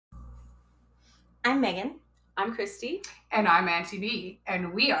I'm Megan. I'm Christy. And I'm Auntie B.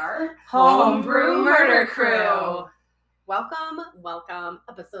 And we are Homebrew Murder Crew. Welcome.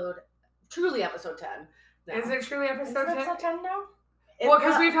 Truly episode 10. Now. Is it truly episode 10? Episode 10 now? Well,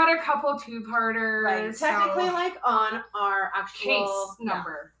 because we've had a couple two-parters. Right. Technically, like on our actual case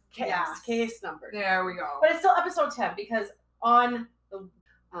number. Case number. There we go. But it's still episode 10 because on the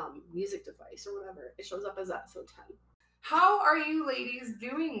music device or whatever, it shows up as episode 10. How are you ladies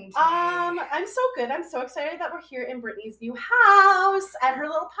doing today? I'm so good. I'm so excited that we're here in Brittany's new house at her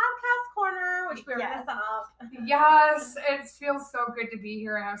little podcast corner, which we're going to set up. Yes, it feels so good to be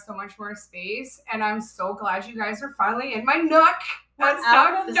here. I have so much more space, and I'm so glad you guys are finally in my nook. That's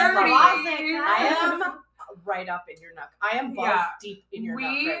out so of dirty. I am right up in your nook. I am balls deep in your nook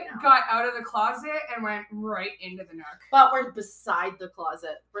right now. We got out of the closet and went right into the nook. But we're beside the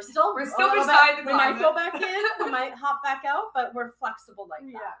closet. We're still beside the closet. We might go back in. We might hop back out, but we're flexible like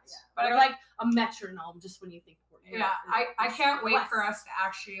that. Yeah. But we're like a metronome just when you think we're I can't wait for us to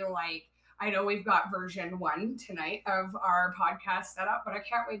actually I know we've got version 1 tonight of our podcast setup, but I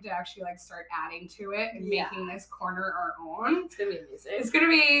can't wait to actually start adding to it and making this corner our own. It's gonna be amazing. It's gonna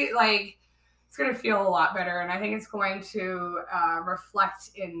be it's going to feel a lot better, and I think it's going to reflect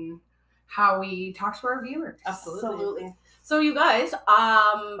in how we talk to our viewers. Absolutely. So you guys,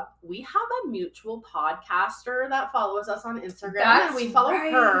 we have a mutual podcaster that follows us on Instagram, and we follow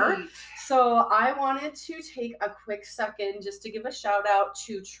her. So I wanted to take a quick second just to give a shout out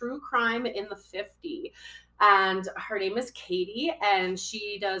to True Crime in the 50. And her name is Katie, and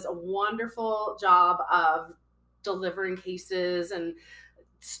she does a wonderful job of delivering cases and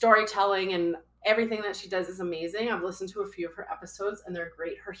storytelling, and everything that she does is amazing. I've listened to a few of her episodes and they're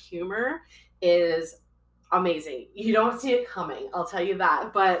great. Her humor is amazing. You don't see it coming, I'll tell you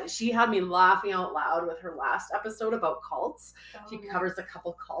that. But she had me laughing out loud with her last episode about cults. She covers a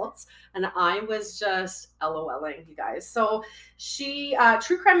couple cults, and I was just LOLing, you guys. So she,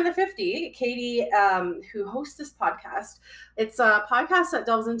 True Crime in the 50, Katie, who hosts this podcast, it's a podcast that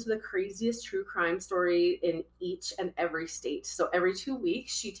delves into the craziest true crime story in each and every state. So every 2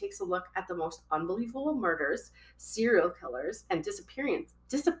 weeks, she takes a look at the most unbelievable murders, serial killers, and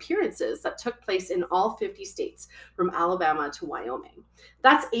disappearances that took place in all 50 states, from Alabama to Wyoming.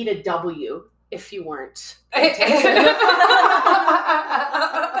 That's A to W, if you weren't.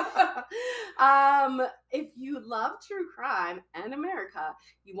 If you love true crime and America,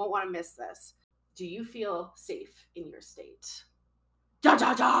 you won't want to miss this. Do you feel safe in your state? Dun,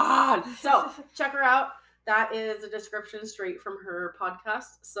 dun, dun! So check her out. That is a description straight from her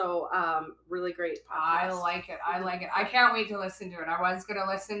podcast. So really great podcast. I like it. I can't wait to listen to it. I was going to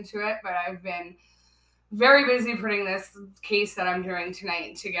listen to it, but I've been very busy putting this case that I'm doing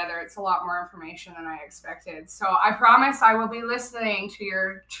tonight together. It's a lot more information than I expected. So I promise I will be listening to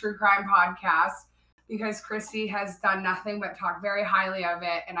your true crime podcast, because Christy has done nothing but talk very highly of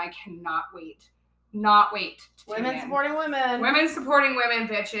it, and I cannot wait. Not wait. Women supporting women. Women supporting women,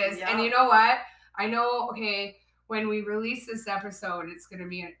 bitches. Yep. And you know what? I know, when we release this episode, it's going to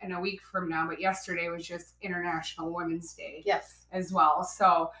be in a week from now, but yesterday was just International Women's Day. Yes. As well.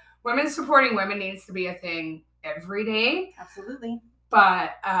 So women supporting women needs to be a thing every day. Absolutely.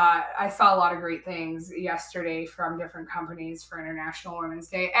 But I saw a lot of great things yesterday from different companies for International Women's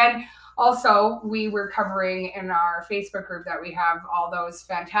Day. And also, we were covering in our Facebook group that we have all those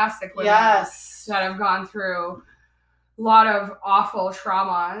fantastic women that have gone through a lot of awful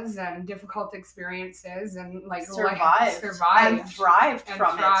traumas and difficult experiences, and survived and thrived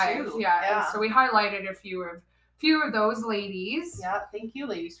from it too. Yeah. And so we highlighted a few of those ladies. Yeah, thank you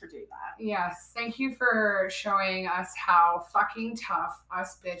ladies for doing that. Yes, thank you for showing us how fucking tough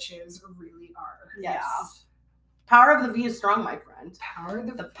us bitches really are. Yes. Yeah. Power of the V is strong, my friend. Power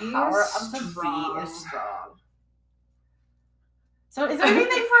of the V is strong. So is there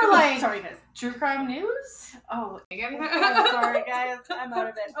anything for sorry guys, true crime news? Oh, I'm sorry guys, I'm out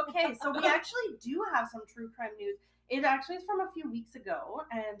of it. Okay, so we actually do have some true crime news. It actually is from a few weeks ago,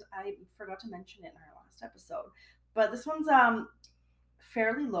 and I forgot to mention it in our last episode. But this one's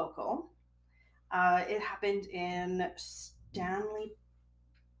fairly local. It happened in Stanley.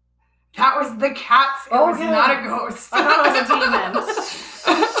 That was the cats. It was not a ghost. I thought it was a demon.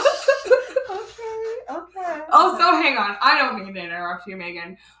 Okay. Also, hang on. I don't mean to interrupt you,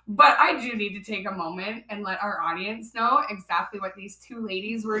 Megan, but I do need to take a moment and let our audience know exactly what these two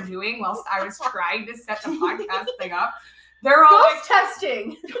ladies were doing whilst I was trying to set the podcast thing up. They're all ghost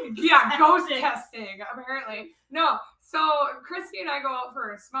testing. Yeah, ghost testing, apparently. No. So Christy and I go out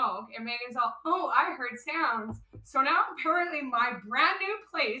for a smoke, and Megan's all, oh, I heard sounds. So now apparently my brand new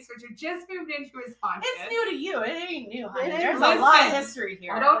place, which I just moved into, is haunted. It's new to you. It ain't new, honey. It There's is. a lot of Listen, history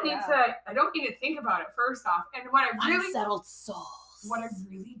here. I don't need to think about it first off. And what I really Unsettled souls. What I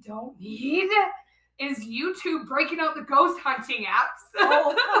really don't need is YouTube breaking out the ghost hunting apps.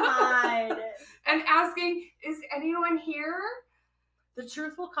 Oh, come on. And asking, is anyone here? The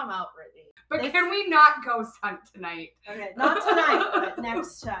truth will come out, Brittany. But can we not ghost hunt tonight? Okay, not tonight, but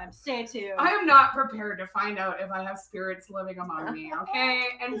next time. Stay tuned. I am not prepared to find out if I have spirits living among me, okay?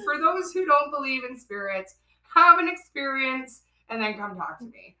 And for those who don't believe in spirits, have an experience and then come talk to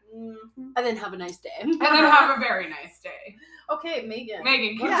me. Mm-hmm. And then have a nice day. And then have a very nice day. Okay, Megan.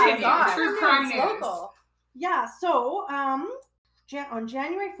 Megan, What continue. do you got? True crime It's news. local. Yeah, so on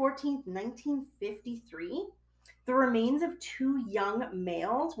January 14th, 1953, the remains of 2 young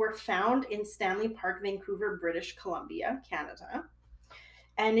males were found in Stanley Park, Vancouver, British Columbia, Canada.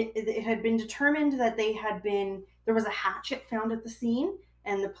 And it had been determined that there was a hatchet found at the scene,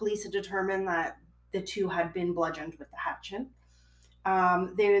 and the police had determined that the 2 had been bludgeoned with the hatchet.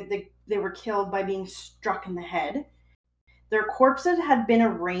 They were killed by being struck in the head. Their corpses had been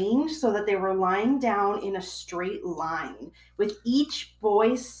arranged so that they were lying down in a straight line, with each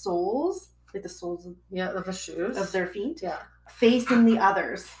boy's soles, like the soles of the shoes of their feet, Yeah. facing the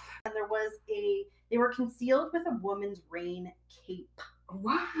others. And they were concealed with a woman's rain cape.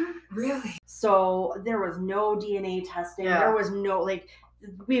 What? Really? So there was no DNA testing. Yeah. There was no,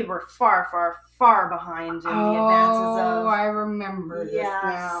 we were far, far, far behind in the advances of. Oh, I remember this Yes.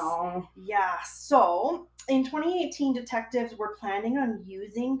 now. Yeah. So in 2018, detectives were planning on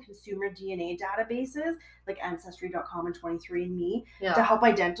using consumer DNA databases like Ancestry.com and 23andMe to help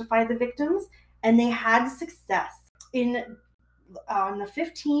identify the victims, and they had success. On the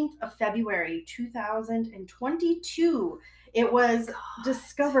 15th of February 2022, it was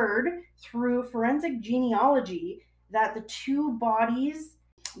discovered through forensic genealogy that the 2 bodies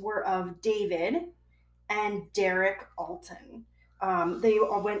were of David and Derek Alton. They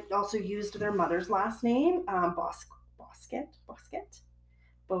also used their mother's last name, Boquet.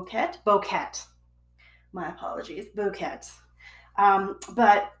 My apologies, Boquet.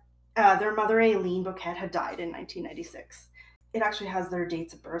 But their mother, Aileen Boquet, had died in 1996. It actually has their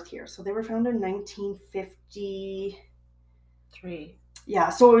dates of birth here. So they were found in 1953. Yeah,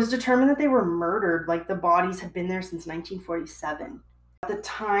 so it was determined that they were murdered. Like, the bodies had been there since 1947. At the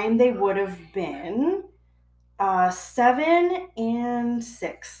time, they would have been 7 and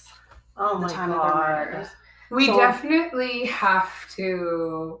 6. Oh my God. We definitely have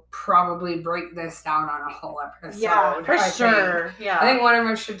to probably break this down on a whole episode. Yeah, for sure. Yeah. I think one of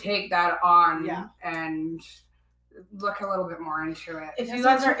us should take that on Yeah. and look a little bit more into it. If Yeah, you so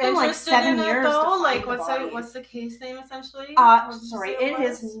guys it's are taken, like, interested 7 in it years to though, find like the what's bodies. the case name essentially? Sorry, it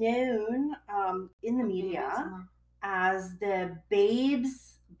is known in the media as the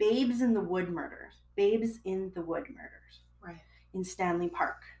Babes in the Wood murders. Babes in the Wood murders. Right. In Stanley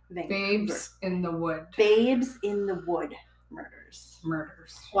Park, Vancouver. Babes in the Wood. Babes in the Wood murders.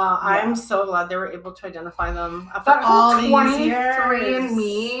 Wow, Yeah. I'm so glad they were able to identify them after That all whole these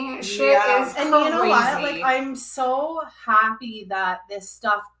 23andMe years. shit is And crazy. you know what? Like, I'm so happy that this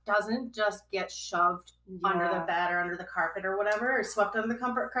stuff doesn't just get shoved under the bed or under the carpet or whatever, or swept under the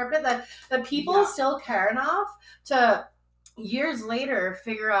carpet. That people still care enough to years later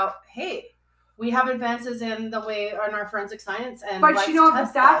figure out, hey, we have advances in the way in our forensic science, and But you know,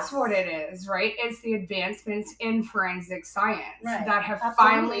 test that's this. what it is, right? It's the advancements in forensic science that have Absolutely.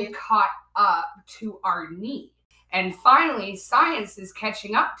 finally caught up to our need. And finally, science is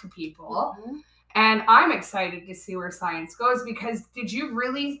catching up to people. Mm-hmm. And I'm excited to see where science goes, because did you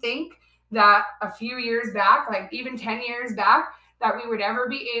really think that a few years back, like even 10 years back, that we would ever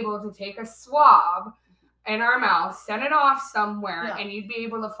be able to take a swab in our mouth, send it off somewhere, and you'd be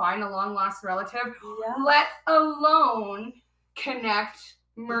able to find a long-lost relative, let alone connect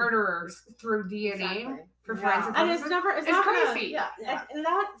murderers through DNA for forensic And purposes? it's It's not crazy. Gonna, and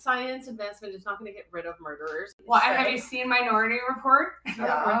that science advancement is not going to get rid of murderers. Well, and have you seen Minority Report with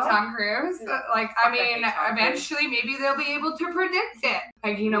Tom Cruise? Like, I mean, eventually maybe they'll be able to predict it.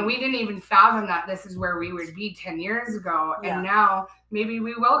 Like, you know, we didn't even fathom that this is where we would be 10 years ago. And now maybe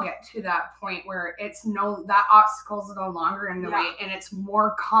we will get to that point where that obstacle's no longer in the way, and it's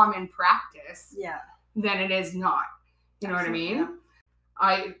more common practice than it is not. You know what I mean? Yeah.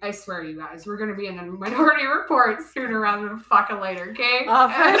 I swear, you guys, we're going to be in the Minority Report sooner rather than fucking later, okay?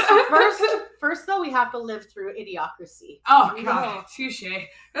 First, though, we have to live through Idiocracy. Oh, God. Touche.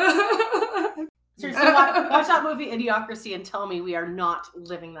 Seriously, watch that movie Idiocracy and tell me we are not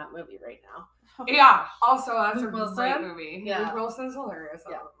living that movie right now. Yeah, also that's Luke a Wilson? great movie. Yeah. Luke Wilson's hilarious.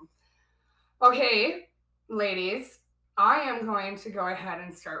 Yeah. Okay, ladies, I am going to go ahead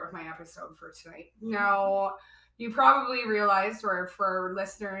and start with my episode for tonight. Now, you probably realized, or for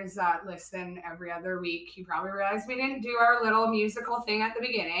listeners that listen every other week, you probably realized we didn't do our little musical thing at the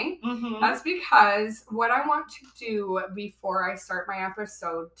beginning. Mm-hmm. That's because what I want to do before I start my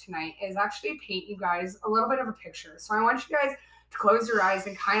episode tonight is actually paint you guys a little bit of a picture. So I want you guys to close your eyes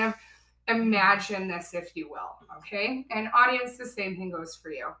and kind of imagine this, if you will, okay? And audience, the same thing goes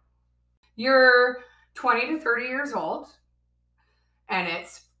for you. You're 20 to 30 years old, and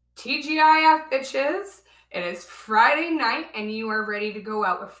it's TGIF, bitches. It is Friday night, and you are ready to go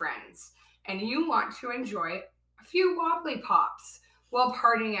out with friends, and you want to enjoy a few wobbly pops while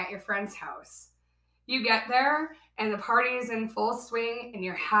partying at your friend's house. You get there, and the party is in full swing, and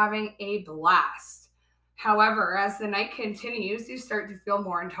you're having a blast. However, as the night continues, you start to feel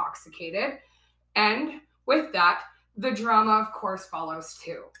more intoxicated, and with that, the drama, of course, follows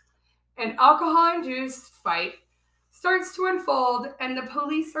too. An alcohol-induced fight starts to unfold, and the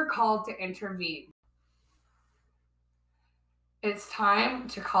police are called to intervene. It's time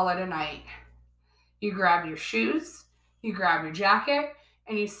to call it a night. You grab your shoes, you grab your jacket,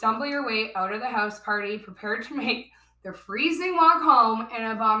 and you stumble your way out of the house party, prepared to make the freezing walk home in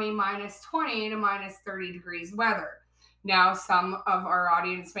a balmy minus 20 to minus 30 degrees weather. Now, some of our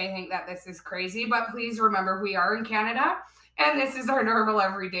audience may think that this is crazy, but please remember we are in Canada, and this is our normal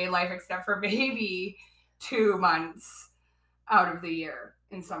everyday life, except for maybe 2 months out of the year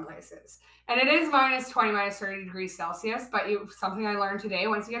in some places. And it is minus 20, minus 30 degrees Celsius, but something I learned today,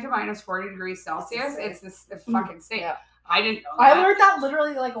 once you get to minus 40 degrees Celsius, it's fucking safe. Yeah. I didn't know that. I learned that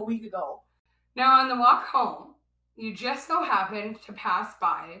literally like a week ago. Now, on the walk home, you just so happened to pass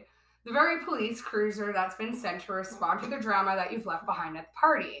by the very police cruiser that's been sent to respond to the drama that you've left behind at the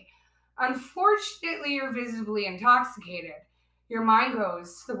party. Unfortunately, you're visibly intoxicated. Your mind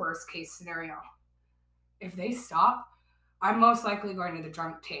goes to the worst case scenario. If they stop, I'm most likely going to the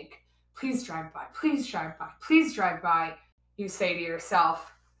drunk tank. Please drive by, please drive by, please drive by, you say to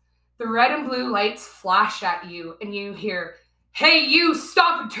yourself. The red and blue lights flash at you, and you hear, "Hey, you,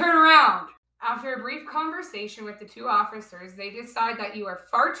 stop and turn around!" After a brief conversation with the two officers, they decide that you are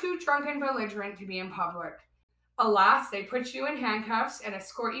far too drunk and belligerent to be in public. Alas, they put you in handcuffs and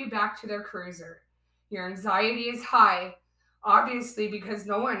escort you back to their cruiser. Your anxiety is high, obviously because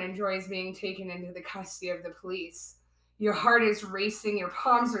no one enjoys being taken into the custody of the police. Your heart is racing, your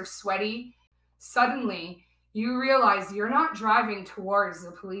palms are sweaty. Suddenly, you realize you're not driving towards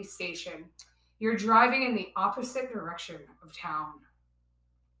the police station. You're driving in the opposite direction of town.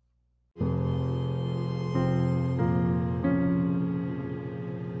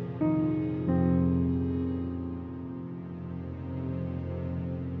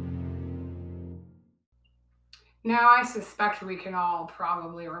 Now, I suspect we can all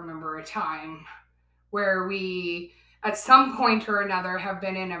probably remember a time where we, at some point or another, have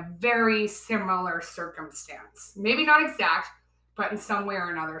been in a very similar circumstance. Maybe not exact, but in some way or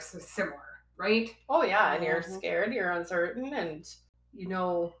another similar, right? Oh, yeah, and you're scared, you're uncertain, and you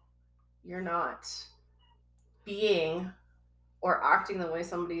know you're not being or acting the way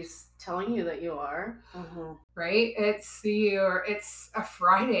somebody's telling you that you are. Mm-hmm. Right? It's a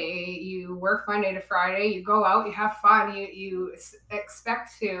Friday. You work Monday to Friday. You go out. You have fun. You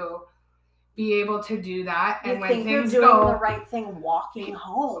expect to be able to do that. You and when think things you're doing go, the right thing, walking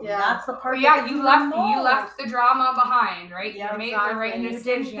home. Yeah. That's the part. Yeah, you left the drama behind, right? Yeah, you made the right and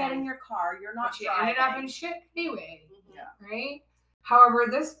decision. You didn't get in your car. You're not. But you ended up in shit anyway. Yeah. Right. However,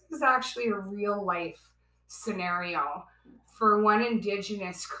 this is actually a real life scenario for one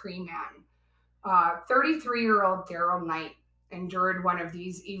Indigenous Cree man. 33-year-old Daryl Knight endured one of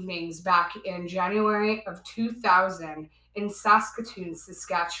these evenings back in January of 2000 in Saskatoon,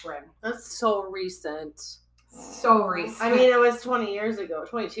 Saskatchewan. That's so recent. So recent. I mean, it was 20 years ago,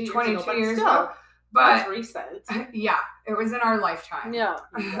 22 years ago. But that's recent. Yeah, it was in our lifetime. Yeah.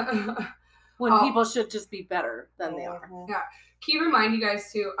 When people should just be better than they are. Yeah. Keep in mind, you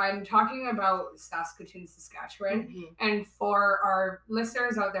guys, too, I'm talking about Saskatoon, Saskatchewan. Mm-hmm. And for our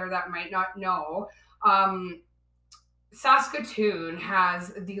listeners out there that might not know, Saskatoon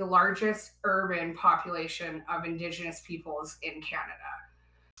has the largest urban population of Indigenous peoples in Canada.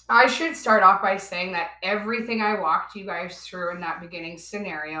 I should start off by saying that everything I walked you guys through in that beginning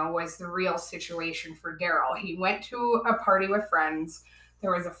scenario was the real situation for Daryl. He went to a party with friends.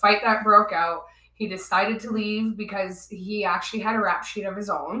 There was a fight that broke out. He decided to leave because he actually had a rap sheet of his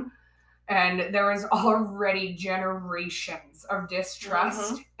own. And there was already generations of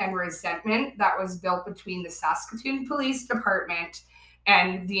distrust and resentment that was built between the Saskatoon Police Department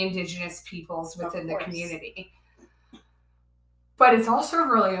and the Indigenous peoples within the community. But it's also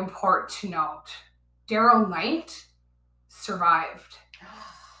really important to note, Daryl Knight survived.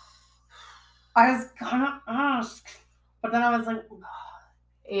 I was gonna ask, but then I was like,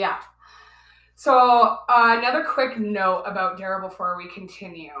 yeah. So another quick note about Daryl before we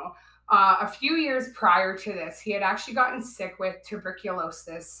continue. A few years prior to this, he had actually gotten sick with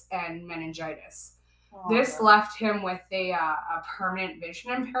tuberculosis and meningitis. This left him with a permanent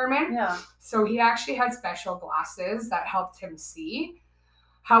vision impairment. Yeah. So he actually had special glasses that helped him see.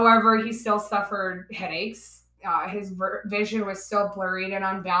 However, he still suffered headaches. His vision was still blurry and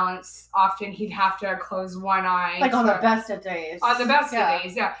unbalanced. Often he'd have to close one eye. Like on the best of days. On the best of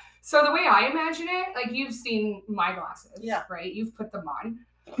days, yeah. So the way I imagine it, like you've seen my glasses, right? You've put them on.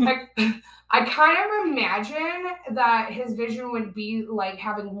 Like, I kind of imagine that his vision would be like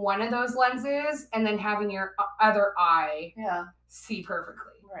having one of those lenses and then having your other eye see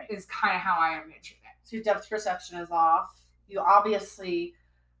perfectly. Right. Is kind of how I imagine it. So your depth perception is off. You obviously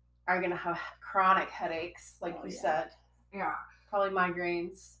are going to have chronic headaches, like you said. Yeah. Probably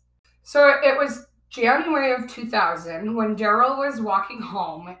migraines. So it was January of 2000 when Daryl was walking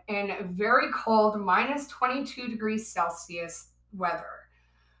home in very cold -22 degrees Celsius weather.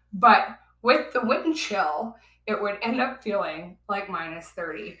 But with the wind chill, it would end up feeling like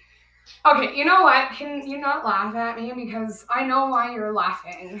 -30. Okay, you know what? Can you not laugh at me? Because I know why you're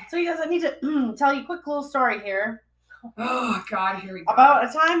laughing. So you guys, I need to tell you a quick little story here. Oh, God, here we go. About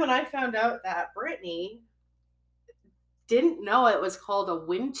a time when I found out that Brittany didn't know it was called a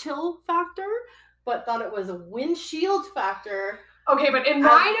wind chill factor, but thought it was a windshield factor. Okay, but in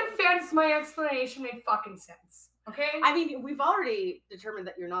my defense, my explanation made fucking sense. Okay? I mean, we've already determined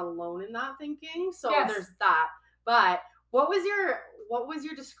that you're not alone in that thinking, so there's that. But what was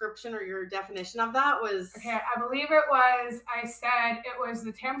your description or your definition of that? Okay, I believe it was, I said it was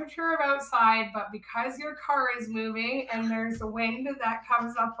the temperature of outside, but because your car is moving and there's a wind that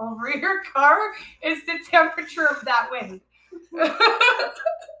comes up over your car, it's the temperature of that wind.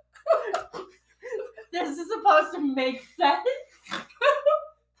 This is supposed to make sense.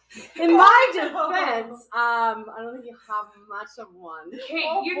 In my defense, I don't think you have much of one.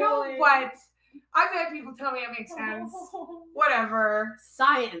 Okay, you know what? I've had people tell me it makes sense. Whatever.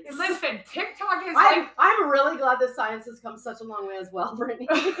 Science. Listen, TikTok is I'm really glad that science has come such a long way as well, Brittany.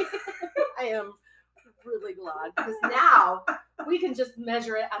 I am really glad because now we can just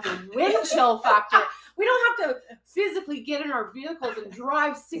measure it as a wind chill factor. We don't have to physically get in our vehicles and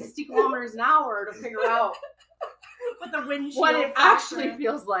drive 60 kilometers an hour to figure out what it actually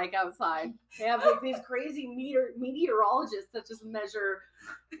feels like outside. They have like these crazy meteorologists that just measure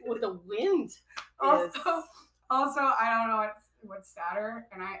what the wind is. Also, I don't know what's sadder,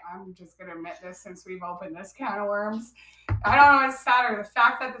 and I'm just gonna admit this since we've opened this can of worms. I don't know what's sadder, the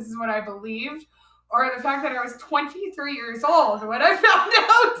fact that this is what I believed, or the fact that I was 23 years old when I found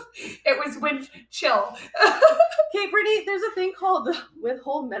out it was wind chill. Okay, Brittany, there's a thing called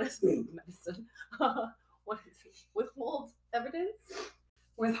withhold medicine. What is it? Withhold evidence?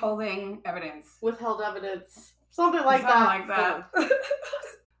 Withholding evidence. Withheld evidence. Something like that.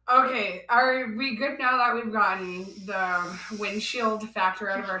 Okay, are we good now that we've gotten the windshield factor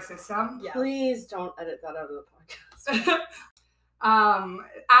out of our system? Yeah. Please don't edit that out of the podcast.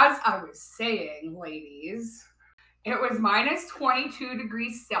 As I was saying, ladies, it was -22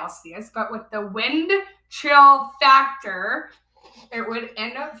 degrees Celsius, but with the wind chill factor, it would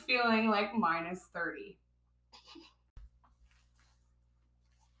end up feeling like -30.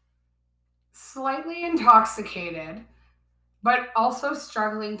 Slightly intoxicated, but also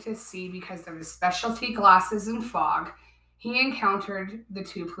struggling to see because of his specialty glasses and fog, he encountered the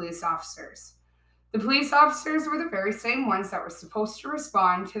two police officers. The police officers were the very same ones that were supposed to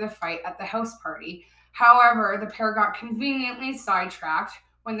respond to the fight at the house party. However, the pair got conveniently sidetracked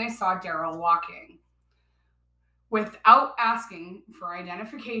when they saw Daryl walking. Without asking for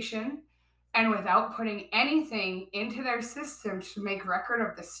identification and without putting anything into their system to make record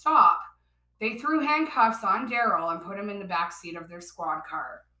of the stop, they threw handcuffs on Daryl and put him in the backseat of their squad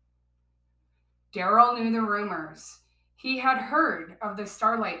car. Daryl knew the rumors. He had heard of the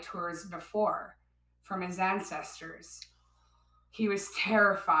Starlight Tours before from his ancestors. He was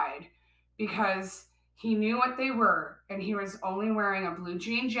terrified because he knew what they were, and he was only wearing a blue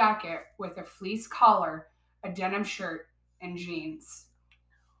jean jacket with a fleece collar, a denim shirt, and jeans.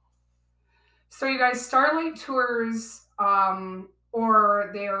 So you guys, Starlight Tours,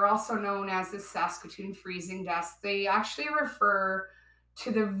 or they are also known as the Saskatoon Freezing Death. They actually refer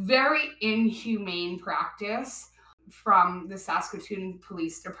to the very inhumane practice from the Saskatoon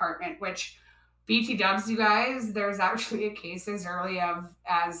Police Department, which BT dubs, you guys, there's actually a case as early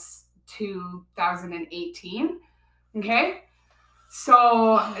as 2018. Okay?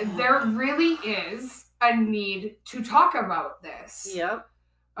 So there really is a need to talk about this. Yep.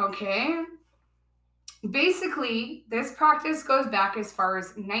 Okay? Basically, this practice goes back as far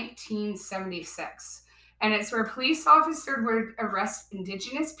as 1976. And it's where police officers would arrest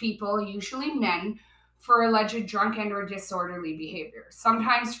Indigenous people, usually men, for alleged drunk and or disorderly behavior,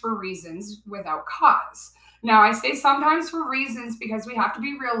 sometimes for reasons without cause. Now, I say sometimes for reasons because we have to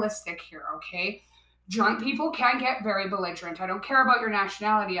be realistic here, okay? Drunk people can get very belligerent. I don't care about your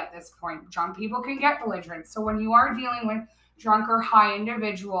nationality at this point. Drunk people can get belligerent. So when you are dealing with drunk or high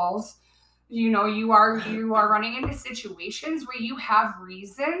individuals, you are running into situations where you have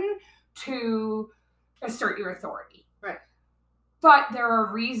reason to assert your authority. Right. But there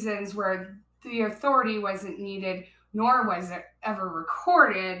are reasons where the authority wasn't needed, nor was it ever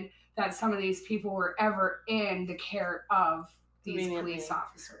recorded that some of these people were ever in the care of these police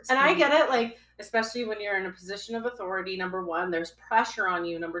officers. And I get it, like, especially when you're in a position of authority, number one, there's pressure on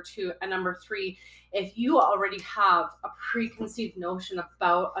you, number two, and number three, if you already have a preconceived notion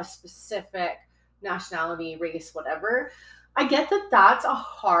about a specific nationality, race, whatever, I get that that's a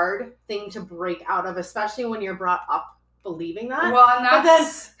hard thing to break out of, especially when you're brought up believing that. Well,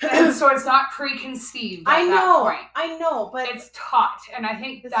 and so it's not preconceived at that point. I know, but it's taught. And I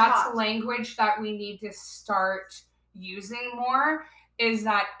think that's language that we need to start using more, is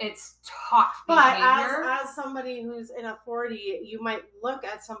that it's taught behavior. But as somebody who's in authority, you might look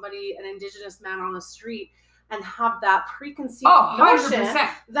at somebody, an Indigenous man on the street, and have that preconceived notion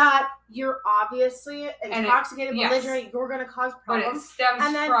that you're obviously intoxicated, belligerent, you're going to cause problems. But it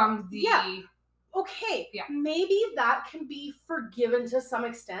stems from the... Yeah. Okay, maybe that can be forgiven to some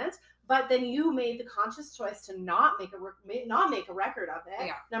extent, but then you made the conscious choice to not make a record of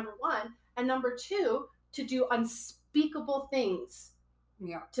it, number one. And number two, to do unspeakable things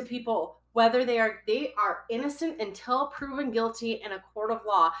to people, whether they are innocent until proven guilty in a court of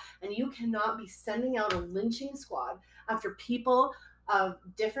law. And you cannot be sending out a lynching squad after people of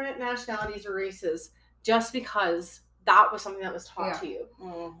different nationalities or races just because that was something that was taught to you.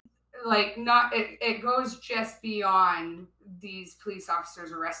 Like, it goes just beyond these police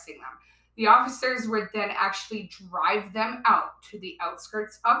officers arresting them. The officers would then actually drive them out to the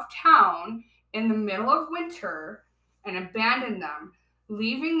outskirts of town in the middle of winter and abandon them,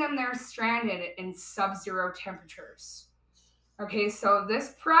 leaving them there stranded in sub-zero temperatures. Okay, so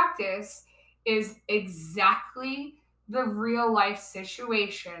this practice is exactly the real life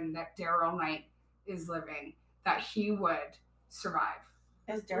situation that Daryl Knight is living, that he would survive.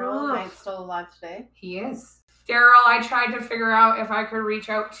 Is Daryl Knight still alive today? He is. Daryl, I tried to figure out if I could reach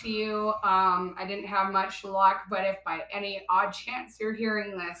out to you. I didn't have much luck, but if by any odd chance you're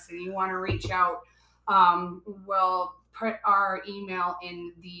hearing this and you want to reach out, we'll put our email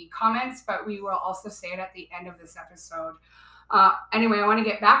in the comments, but we will also say it at the end of this episode. Anyway, I want to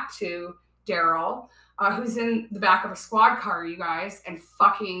get back to Daryl, who's in the back of a squad car, you guys, and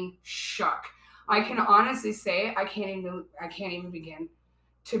fucking shook. I can honestly say I can't even begin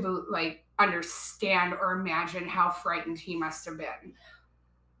to understand or imagine how frightened he must have been.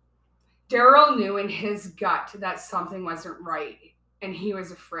 Daryl knew in his gut that something wasn't right, and he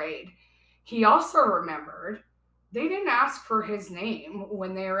was afraid. He also remembered they didn't ask for his name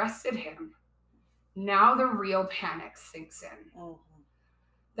when they arrested him. Now the real panic sinks in. Mm-hmm.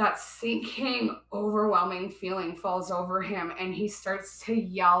 That sinking, overwhelming feeling falls over him, and he starts to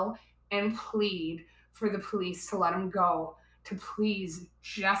yell and plead for the police to let him go, to please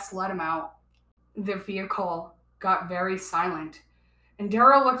just let him out. The vehicle got very silent, and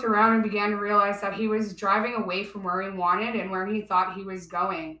Daryl looked around and began to realize that he was driving away from where he wanted and where he thought he was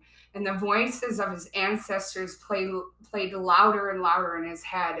going. And the voices of his ancestors played louder and louder in his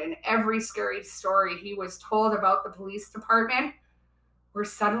head, and every scary story he was told about the police department were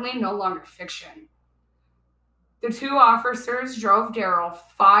suddenly no longer fiction. The two officers drove Daryl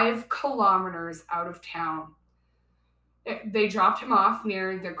 5 kilometers out of town. They dropped him off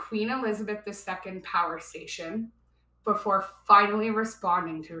near the Queen Elizabeth II power station before finally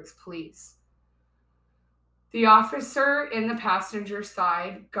responding to his pleas. The officer in the passenger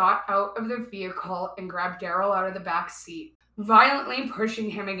side got out of the vehicle and grabbed Daryl out of the back seat, violently pushing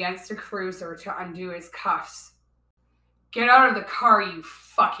him against a cruiser to undo his cuffs. "Get out of the car, you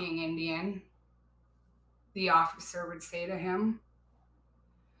fucking Indian," the officer would say to him.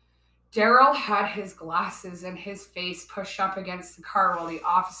 Daryl had his glasses and his face pushed up against the car while the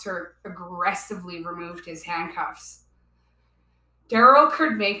officer aggressively removed his handcuffs. Daryl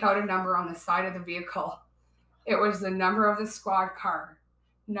could make out a number on the side of the vehicle. It was the number of the squad car,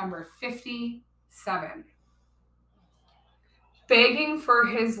 number 57. Begging for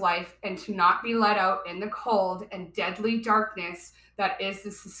his life and to not be let out in the cold and deadly darkness that is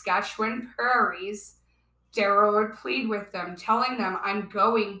the Saskatchewan prairies, Daryl would plead with them, telling them, "I'm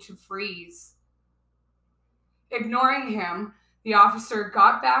going to freeze." Ignoring him, the officer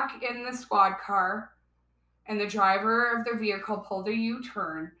got back in the squad car, and the driver of the vehicle pulled a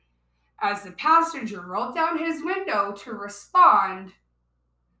U-turn as the passenger rolled down his window to respond,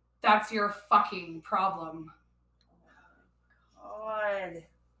 "That's your fucking problem." God.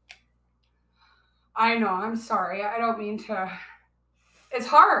 I know, I'm sorry. I don't mean to. It's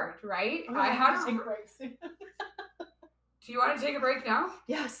hard, right? I had to take a break. Do you want to take a break now?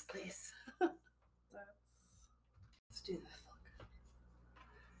 Yes, please. Let's do this.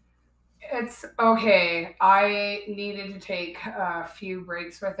 It's okay. I needed to take a few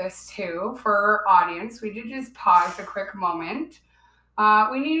breaks with this too for our audience. We did just pause a quick moment.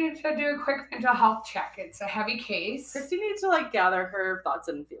 We needed to do a quick mental health check. It's a heavy case. Christy needs to gather her thoughts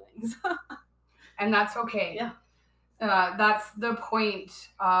and feelings. And that's okay. Yeah. That's the point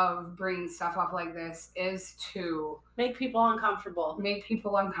of bringing stuff up like this, is to make people uncomfortable.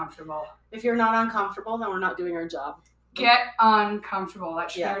 If you're not uncomfortable, then we're not doing our job. Get uncomfortable.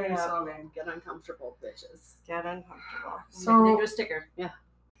 That should be our new slogan. Get uncomfortable, bitches. Get uncomfortable. So do a sticker. Yeah.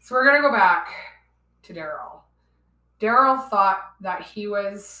 So we're gonna go back to Daryl. Daryl thought that he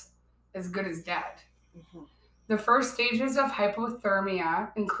was as good as dead. Mm-hmm. The first stages of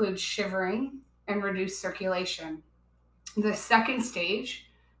hypothermia include shivering and reduced circulation. The second stage,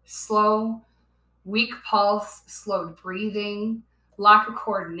 slow, weak pulse, slowed breathing, lack of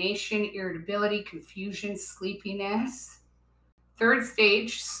coordination, irritability, confusion, sleepiness. Third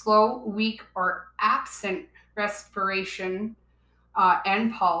stage, slow, weak, or absent respiration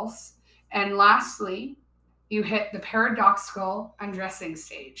and pulse. And lastly, you hit the paradoxical undressing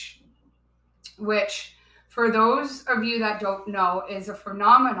stage, which, for those of you that don't know, is a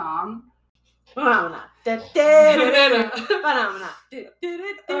phenomenon. Oh, thank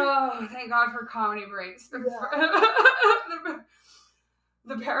God for comedy breaks.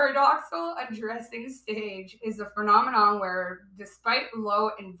 The paradoxical undressing stage is a phenomenon where, despite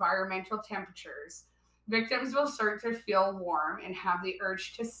low environmental temperatures, victims will start to feel warm and have the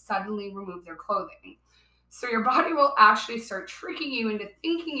urge to suddenly remove their clothing. So your body will actually start tricking you into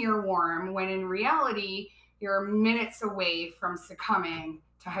thinking you're warm, when in reality, you're minutes away from succumbing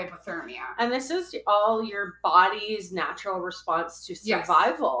to hypothermia. And this is all your body's natural response to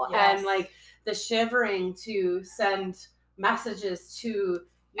survival. Yes. And the shivering to send messages to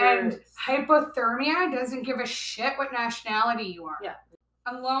and hypothermia doesn't give a shit what nationality you are. Yeah.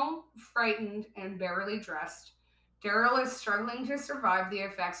 Alone, frightened, and barely dressed, Daryl is struggling to survive the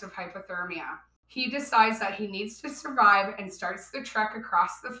effects of hypothermia. He decides that he needs to survive and starts the trek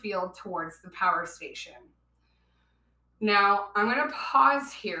across the field towards the power station. Now, I'm going to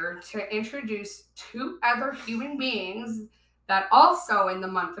pause here to introduce two other human beings that also, in the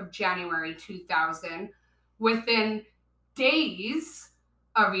month of January 2000, within days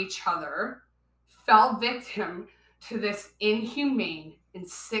of each other, fell victim to this inhumane and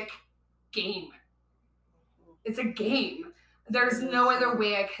sick game. It's a game. There's no other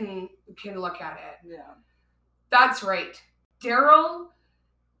way I can look at it. Yeah. That's right. Daryl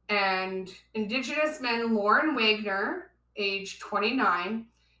and Indigenous men Lauren Wagner, age 29,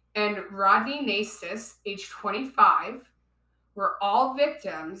 and Rodney Nastis, age 25, were all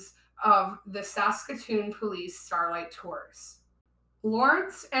victims of the Saskatoon Police Starlight Tours.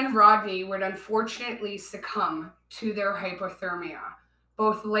 Lawrence and Rodney would unfortunately succumb to their hypothermia,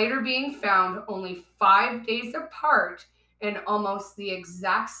 both later being found only 5 days apart in almost the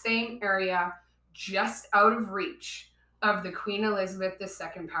exact same area, just out of reach of the Queen Elizabeth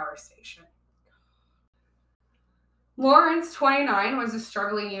II power station. Lawrence, 29, was a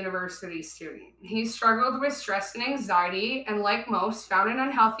struggling university student. He struggled with stress and anxiety, and like most, found an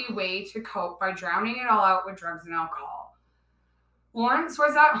unhealthy way to cope by drowning it all out with drugs and alcohol. Lawrence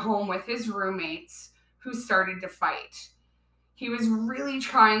was at home with his roommates, who started to fight. He was really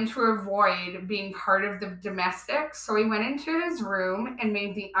trying to avoid being part of the domestic, so he went into his room and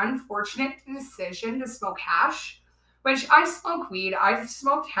made the unfortunate decision to smoke hash, which I smoke weed, I've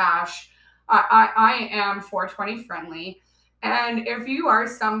smoked hash. I am 420 friendly. And if you are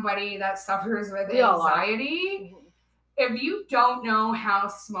somebody that suffers with anxiety, if you don't know how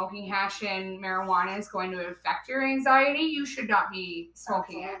smoking hash and marijuana is going to affect your anxiety, you should not be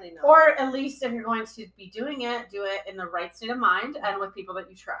smoking it. Not. Or at least if you're going to be doing it, do it in the right state of mind and with people that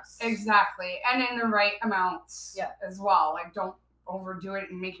you trust. Exactly. And in the right amounts as well. Don't overdo it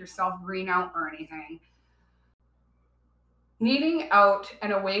and make yourself green out or anything. Needing out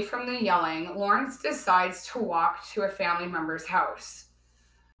and away from the yelling, Lawrence decides to walk to a family member's house.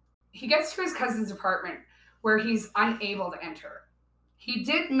 He gets to his cousin's apartment where he's unable to enter. He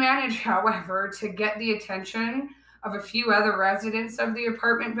did manage, however, to get the attention of a few other residents of the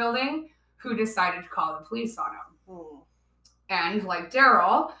apartment building who decided to call the police on him. And like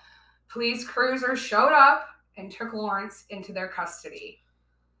Daryl, police cruisers showed up and took Lawrence into their custody.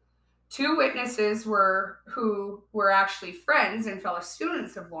 2 witnesses who were actually friends and fellow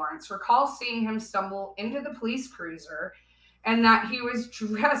students of Lawrence recall seeing him stumble into the police cruiser and that he was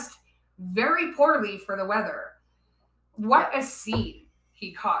dressed very poorly for the weather. What a scene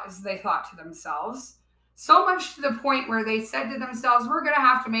he caused, they thought to themselves. So much to the point where they said to themselves, we're going to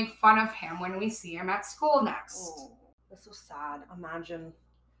have to make fun of him when we see him at school next. Oh, that's so sad. Imagine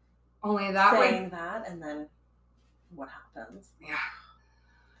only that saying that and then what happens. Yeah.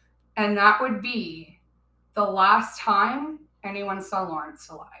 And that would be the last time anyone saw Lawrence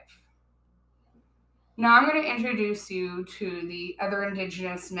alive. Now I'm going to introduce you to the other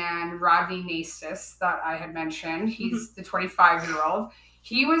Indigenous man, Rodney Nastis, that I had mentioned. He's the 25-year-old.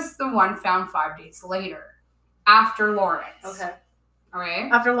 He was the one found 5 days later, after Lawrence. Okay. All right?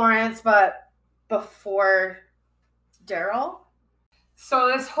 After Lawrence, but before Daryl?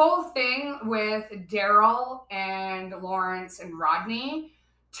 So this whole thing with Daryl and Lawrence and Rodney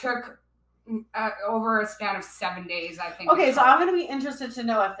took over a span of 7 days, I think. Okay, so I'm going to be interested to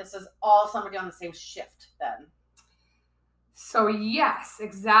know if this is all somebody on the same shift then. So yes,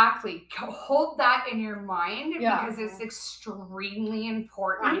 exactly. Hold that in your mind because it's extremely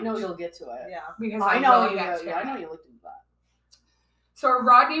important. I know you'll get to it. Yeah. Because I know you looked into that. So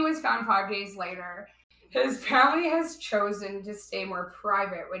Rodney was found 5 days later. His family has chosen to stay more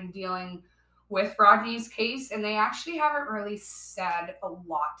private when dealing with Rodney's case, and they actually haven't really said a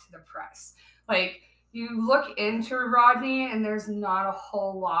lot to the press. Like, you look into Rodney, and there's not a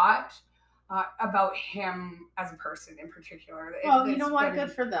whole lot about him as a person in particular. Well, you know what?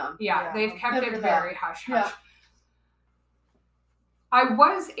 Good for them. Yeah, they've kept it very hush-hush. Yeah. I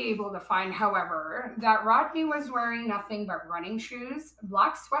was able to find, however, that Rodney was wearing nothing but running shoes,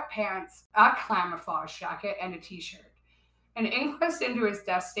 black sweatpants, a camouflage jacket, and a t-shirt. An inquest into his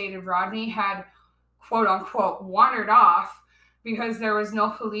death stated Rodney had, quote unquote, wandered off because there was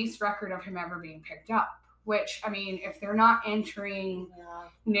no police record of him ever being picked up. Which, I mean, if they're not entering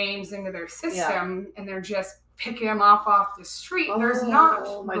names into their system and they're just picking them up off the street, there's not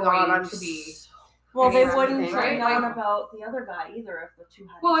going to be. Well, they wouldn't find find out about the other guy either if the two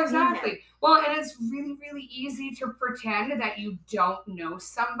had. Well, exactly. Well, and it's really, really easy to pretend that you don't know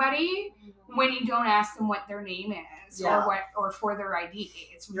somebody when you don't ask them what their name is or for their ID.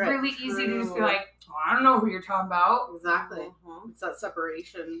 It's really easy to just be like, oh, I don't know who you're talking about. Exactly. It's that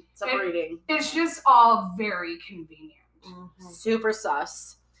separating. It's just all very convenient. Super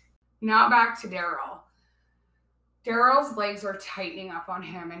sus. Now back to Daryl. Daryl's legs are tightening up on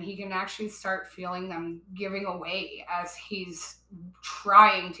him, and he can actually start feeling them giving away as he's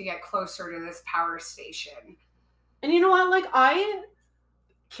trying to get closer to this power station. And you know what? Like, I'm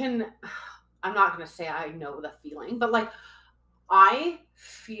not going to say I know the feeling, but like, I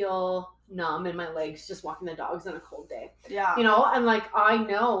feel numb in my legs just walking the dogs on a cold day. Yeah. You know, and like, I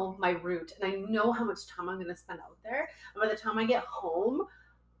know my route, and I know how much time I'm going to spend out there. And by the time I get home,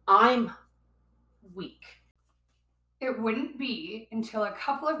 I'm weak. It wouldn't be until a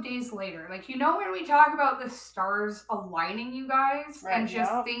couple of days later. Like, you know, when we talk about the stars aligning, you guys, and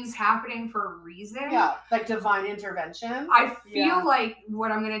just things happening for a reason? Yeah, like divine intervention. I feel like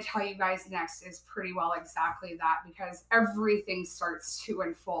what I'm going to tell you guys next is pretty well exactly that, because everything starts to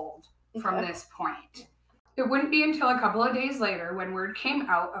unfold from this point. It wouldn't be until a couple of days later when word came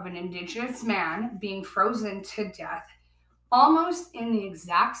out of an Indigenous man being frozen to death almost in the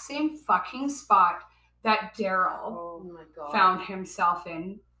exact same fucking spot that Daryl found himself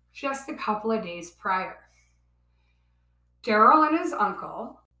in just a couple of days prior. Daryl and his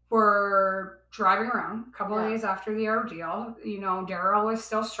uncle were driving around a couple of days after the ordeal. You know, Daryl was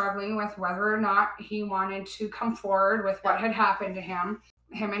still struggling with whether or not he wanted to come forward with what had happened to him.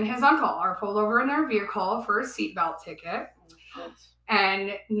 Him and his uncle are pulled over in their vehicle for a seatbelt ticket.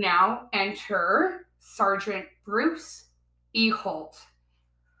 And now enter Sergeant Bruce E. Holt.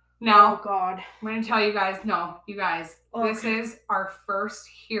 Now, I'm going to tell you guys, this is our first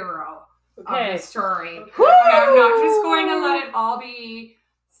hero of the story. And I'm not just going to let it all be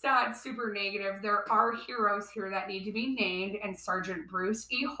sad, super negative. There are heroes here that need to be named, and Sergeant Bruce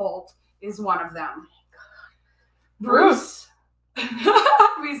E. Holt is one of them. Bruce.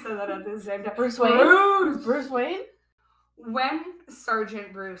 We said that at the same time. Bruce Wayne? Bruce Wayne? When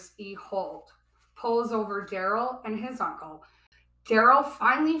Sergeant Bruce E. Holt pulls over Daryl and his uncle, Daryl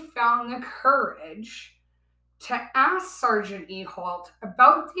finally found the courage to ask Sergeant E. Holt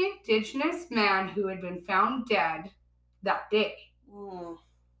about the Indigenous man who had been found dead that day.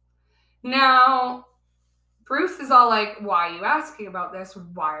 Now, Bruce is all like, why are you asking about this?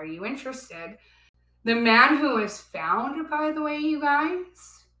 Why are you interested? The man who was found, by the way, you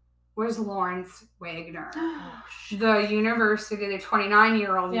guys, was Lawrence Wagner. The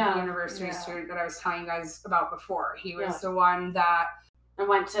 29-year-old university student that I was telling you guys about before. He was the one that... I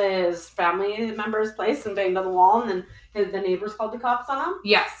went to his family member's place and banged on the wall, and then the neighbors called the cops on him?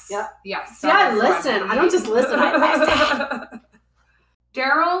 Yes. Yep. Yes. See, I listen. I don't just listen. I listen.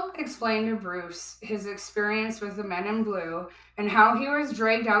 Daryl explained to Bruce his experience with the men in blue and how he was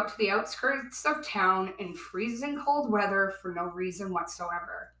dragged out to the outskirts of town in freezing cold weather for no reason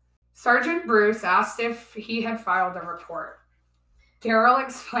whatsoever. Sergeant Bruce asked if he had filed a report. Daryl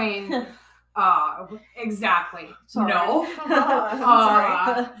explained, exactly. Sorry. No.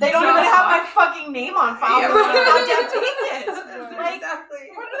 Sorry. They don't even have my fucking name on file. Yeah, Like, exactly.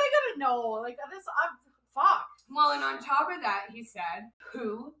 what are they gonna know? Like, this, I'm fucked. Well, and on top of that, he said,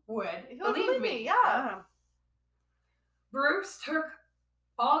 who would believe me? Yeah. Bruce took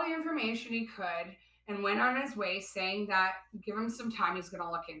all the information he could and went on his way, saying that give him some time, he's going to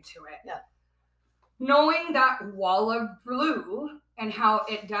look into it. Yeah. Knowing that wall of blue and how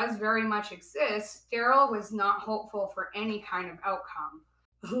it does very much exist, Daryl was not hopeful for any kind of outcome.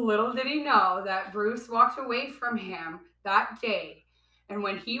 Little did he know that Bruce walked away from him that day, and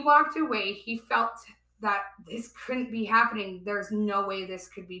when he walked away, he felt that this couldn't be happening. There's no way this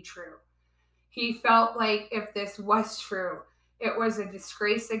could be true. He felt like if this was true, it was a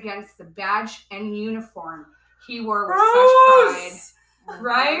disgrace against the badge and uniform he wore with such pride.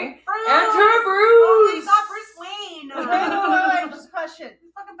 Right? Enter Bruce! Oh my god, Bruce Wayne! I have just a question.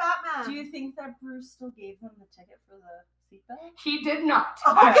 Fucking Batman. Do you think that Bruce still gave him the ticket for the seatbelt? He did not,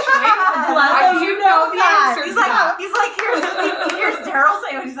 Oh, actually. I do know the answer He's to that. like, here's Daryl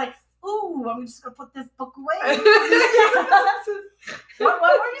saying, he's like, ooh, I'm just gonna put this book away. What were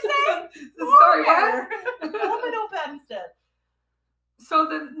you saying? Sorry, what? Put my notepad instead. So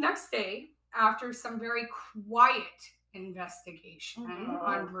the next day, after some very quiet investigation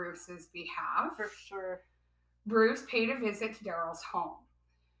on Bruce's behalf, For sure. Bruce paid a visit to Daryl's home.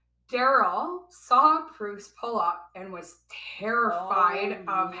 Daryl saw Bruce pull up and was terrified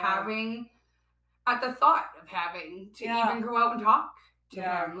at the thought of having to even go out and talk to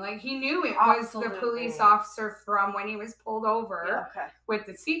him. Like, he knew it was the police officer from when he was pulled over with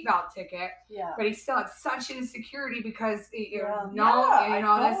the seatbelt ticket. Yeah. But he still had such insecurity because this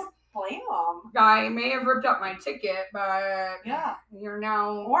blame him. guy may have ripped up my ticket, but you're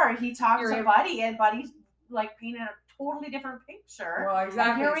now... Or he talked to Buddy, and Buddy's like painted a totally different picture. Well,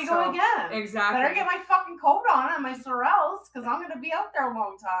 exactly. And here we go again. Exactly. Better get my fucking coat on and my Sorels, because I'm going to be out there a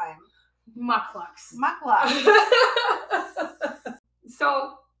long time. Mucklucks.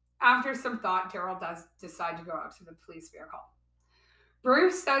 So, after some thought, Daryl does decide to go out to the police vehicle.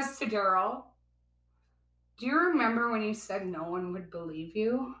 Bruce says to Daryl, do you remember when you said no one would believe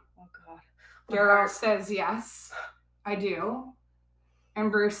you? Oh, God. Daryl says, yes, I do.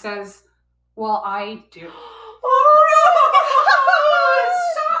 And Bruce says, well, I do. Oh,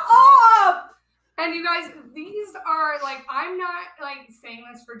 shut up! And you guys, these are, like, I'm not, like, saying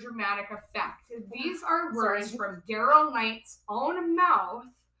this for dramatic effect. These are words from Daryl Knight's own mouth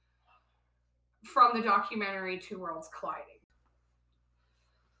from the documentary Two Worlds Colliding.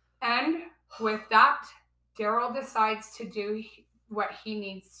 And with that, Daryl decides to do what he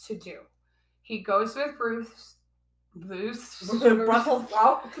needs to do. He goes with Bruce. But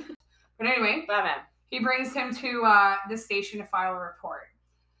anyway, he brings him to the station to file a report.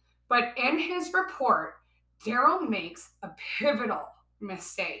 But in his report, Daryl makes a pivotal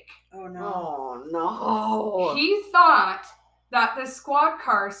mistake. Oh, no. Oh, no. He thought that the squad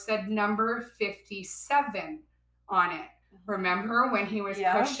car said number 57 on it. Remember when he was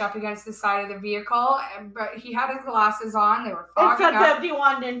pushed up against the side of the vehicle? But he had his glasses on. They were fogging up. It said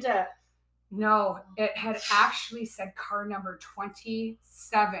 51, didn't it? No, it had actually said car number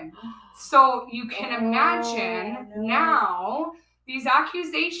 27. So you can imagine now these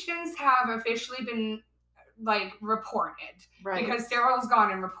accusations have officially been like reported because Daryl's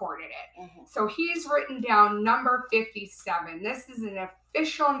gone and reported it. So he's written down number 57. This is an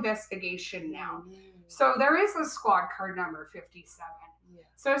official investigation now. So there is a squad car number 57.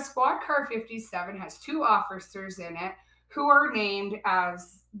 So squad car 57 has 2 officers in it who are named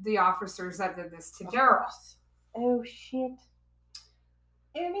as the officers that did this to Daryl. Oh, shit.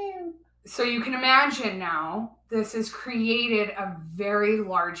 Oh, no. So you can imagine now, this has created a very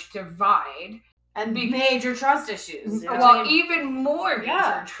large divide. And major trust issues. Well, even more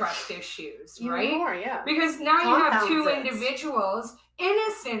major trust issues, right? Even more, yeah. Because now you have two individuals,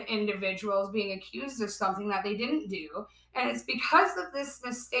 innocent individuals, being accused of something that they didn't do. And it's because of this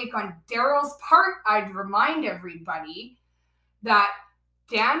mistake on Daryl's part, I'd remind everybody that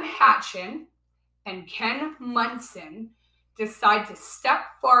Dan Hatchen and Ken Munson decide to step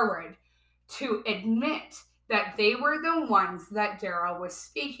forward to admit that they were the ones that Daryl was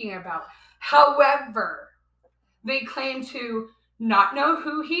speaking about. However, they claim to not know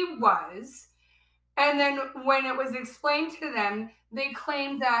who he was. And then when it was explained to them, they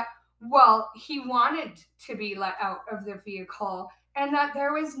claimed that, well, he wanted to be let out of the vehicle and that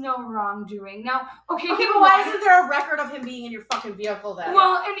there was no wrongdoing. Now, okay, why isn't there a record of him being in your fucking vehicle then?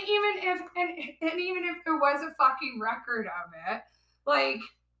 Well, and even if there was a fucking record of it, like,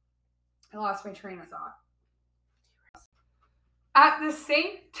 I lost my train of thought. At the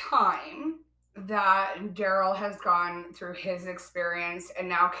same time that Daryl has gone through his experience and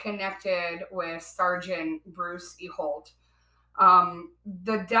now connected with Sergeant Bruce E. Holt,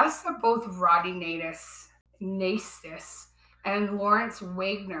 the deaths of both Rodney Naistus and Lawrence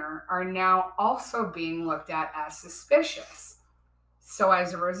Wagner are now also being looked at as suspicious. So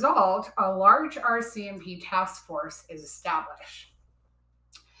as a result, a large RCMP task force is established.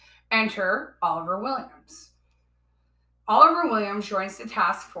 Enter Oliver Williams. Oliver Williams joins the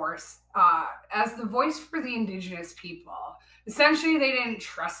task force as the voice for the Indigenous people. Essentially, they didn't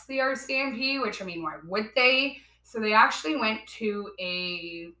trust the RCMP, which, I mean, why would they? So they actually went to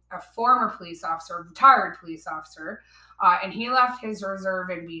a former police officer, retired police officer, and he left his reserve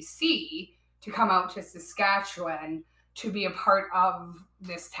in BC to come out to Saskatchewan to be a part of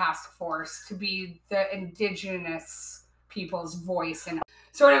this task force, to be the Indigenous people's voice. And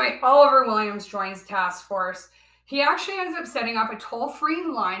so anyway, Oliver Williams joins the task force. He actually ends up setting up a toll-free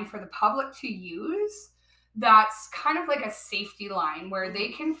line for the public to use that's kind of like a safety line where they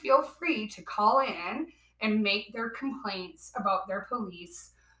can feel free to call in and make their complaints about their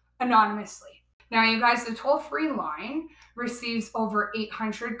police anonymously. Now, you guys, the toll-free line receives over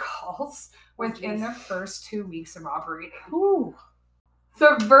 800 calls within the first 2 weeks of operating. Ooh.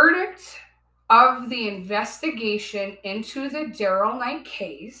 The verdict of the investigation into the Daryl Knight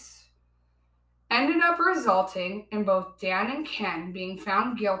case ended up resulting in both Dan and Ken being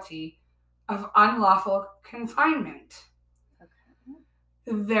found guilty of unlawful confinement.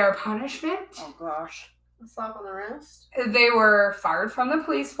 Okay. Their punishment? Oh gosh. A slap on the wrist? They were fired from the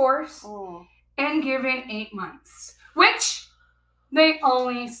police force and given 8 months, which they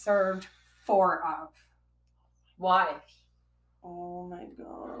only served 4 of. Why? Oh my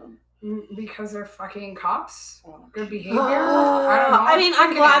god. Because they're fucking cops. Good behavior. I don't know. I mean,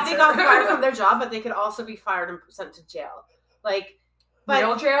 I'm glad they got fired from their job, but they could also be fired and sent to jail. Like, but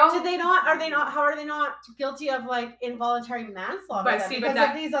real jail? Did they not? Are they not? How are they not guilty of like involuntary manslaughter? But see, because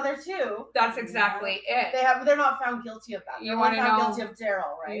of these other two. That's exactly it. They're not found guilty of that. You want to know? Guilty of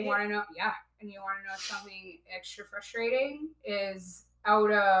Daryl, right? You want to know? Yeah, and you want to know something extra frustrating is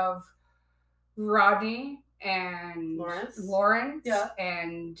out of Rodney and Lawrence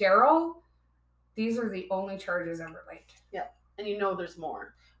and Daryl, these are the only charges ever laid. Yeah, and you know there's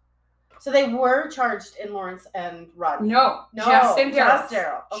more. So they were charged in Lawrence and Rodney. No, just in Daryl's. Just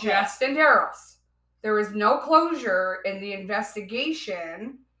Daryl. Okay. Just in Daryl's. There was no closure in the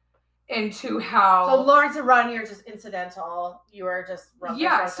investigation into how. So Lawrence and Rodney are just incidental. You are just.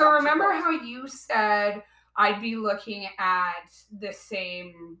 Yeah. So remember how you said I'd be looking at the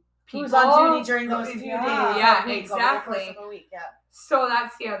same people who's on duty during those few days. Yeah, exactly. Week, yeah. So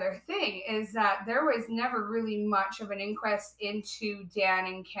that's the other thing, is that there was never really much of an inquest into Dan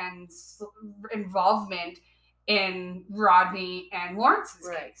and Ken's involvement in Rodney and Lawrence's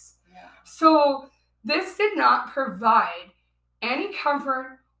case. Yeah. So this did not provide any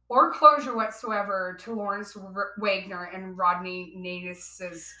comfort or closure whatsoever to Lawrence Wagner and Rodney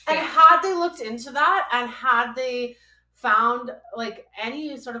Naistus's family. And had they looked into that, and had they found like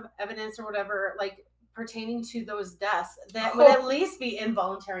any sort of evidence or whatever, like pertaining to those deaths, that would at least be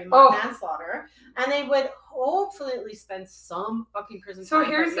involuntary manslaughter, and they would hopefully at least spend some fucking prison time. So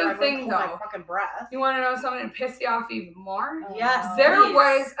here's the thing, though. My fucking breath. You want to know something to piss you off even more? Yes. There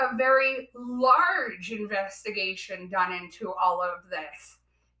was a very large investigation done into all of this,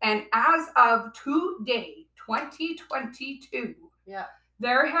 and as of today, 2022,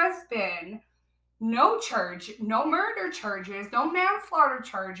 there has been no murder charges, no manslaughter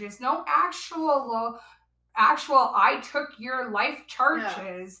charges, no actual I took your life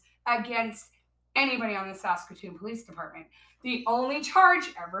charges against anybody on the Saskatoon Police Department. The only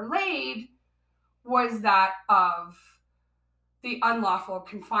charge ever laid was that of the unlawful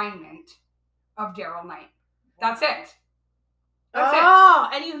confinement of Daryl Knight. That's it.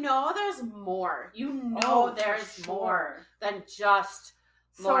 And there's more. There's sure. more than just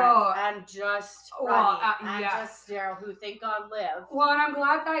Lawrence and just Ronnie and just Daryl, who thank God live. Well, and I'm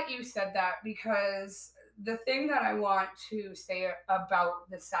glad that you said that, because the thing that I want to say about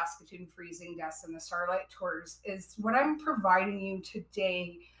the Saskatoon freezing deaths and the Starlight Tours is what I'm providing you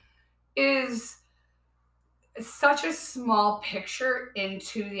today is such a small picture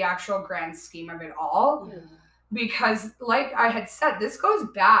into the actual grand scheme of it all. Mm. Because, like I had said, this goes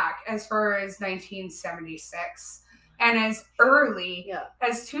back as far as 1976 and as early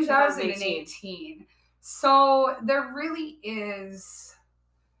as 2018. So there really is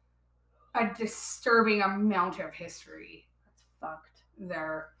a disturbing amount of history. That's fucked.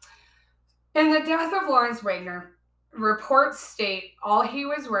 There. In the death of Lawrence Wagner, reports state all he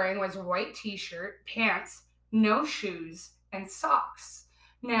was wearing was a white t-shirt, pants, no shoes, and socks.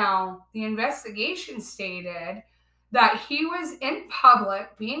 Now, the investigation stated that he was in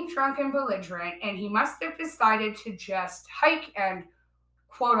public being drunk and belligerent, and he must have decided to just hike and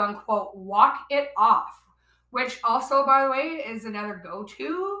quote-unquote walk it off, which also, by the way, is another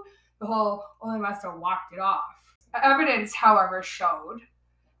go-to. The whole, he must have walked it off. Evidence, however, showed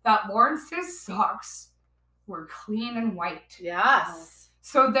that Lawrence's socks were clean and white. Yes.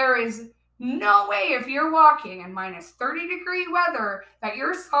 So there is no way, if you're walking in minus 30-degree weather, that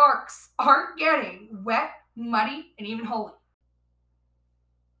your socks aren't getting wet, muddy, and even holy.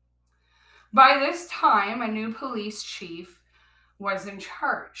 By this time, a new police chief was in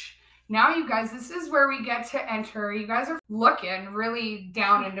charge. Now, you guys, this is where we get to enter. You guys are looking really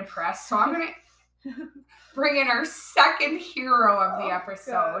down and depressed, so I'm going to bring in our second hero of the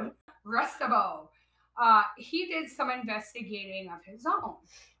episode, Russ Sabault. He did some investigating of his own.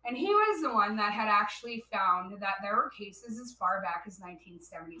 And he was the one that had actually found that there were cases as far back as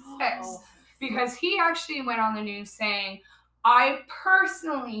 1976. Because he actually went on the news saying, I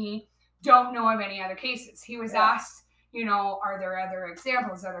personally don't know of any other cases. He was asked, are there other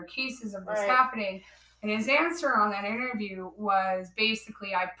examples, other cases of this happening? And his answer on that interview was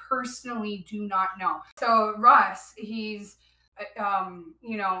basically, I personally do not know. So Russ, he's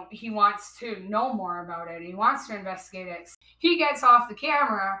he wants to know more about it. He wants to investigate it. He gets off the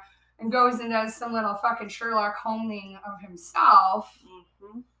camera and goes and does some little fucking Sherlock Holmesing of himself.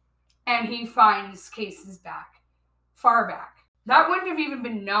 Mm-hmm. And he finds cases far back. That wouldn't have even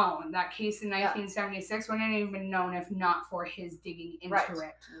been known. That case in 1976 wouldn't have even been known if not for his digging into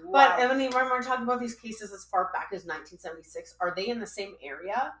it. But when we're talking about these cases as far back as 1976, are they in the same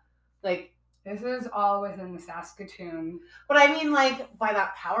area? Like, this is all within the Saskatoon. But I mean, like, by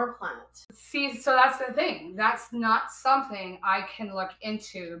that power plant. See, so that's the thing. That's not something I can look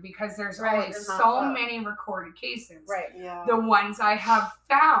into because there's only so many recorded cases. Right, yeah. The ones I have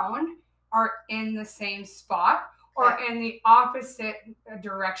found are in the same spot or in the opposite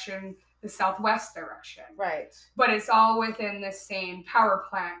direction, the southwest direction. Right. But it's all within the same power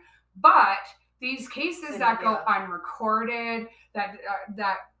plant. But these cases that go unrecorded, that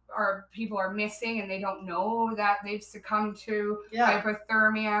people are missing and they don't know that they've succumbed to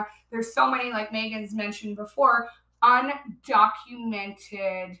hypothermia. There's so many, like Megan's mentioned before,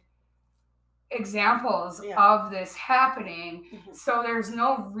 undocumented examples of this happening. Mm-hmm. So there's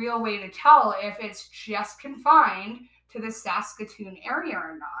no real way to tell if it's just confined to the Saskatoon area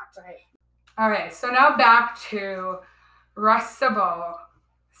or not. Right. All right, so now back to Russ Sabault,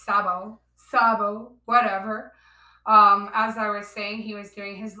 whatever. As I was saying, he was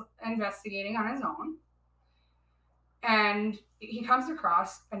doing his investigating on his own. And he comes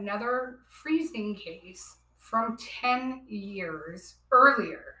across another freezing case from 10 years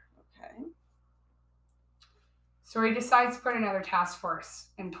earlier. Okay. So he decides to put another task force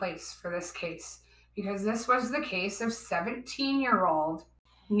in place for this case, because this was the case of 17-year-old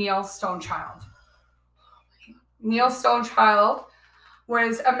Neil Stonechild. Neil Stonechild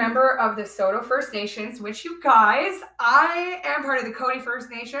was a member of the Saulteaux First Nations, which, you guys, I am part of the Cody First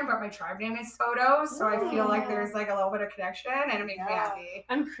Nation, but my tribe name is Saulteaux, so I feel like there's like a little bit of connection, and it makes me happy.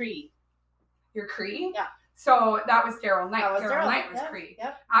 I'm Cree. You're Cree? Yeah. So that was Daryl Knight. Daryl Knight was Cree.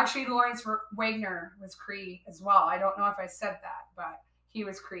 Yep. Actually, Lawrence Wagner was Cree as well. I don't know if I said that, but he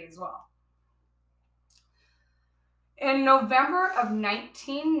was Cree as well. In November of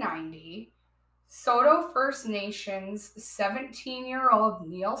 1990, Saulteaux First Nations 17-year-old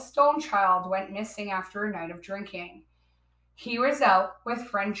Neil Stonechild went missing after a night of drinking. He was out with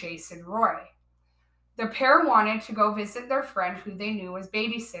friend Jason Roy. The pair wanted to go visit their friend who they knew was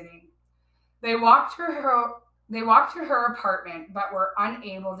babysitting. They walked They walked to her apartment, but were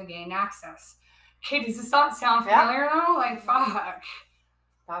unable to gain access. Okay, does this not sound familiar though? Like, fuck.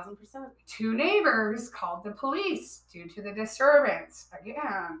 1000%. 2 neighbors called the police due to the disturbance.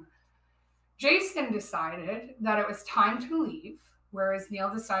 Again, Jason decided that it was time to leave, whereas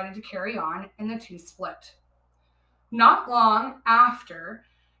Neil decided to carry on, and the two split. Not long after,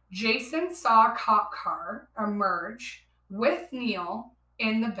 Jason saw a cop car emerge with Neil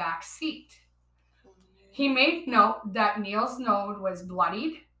in the back seat. He made note that Neil's nose was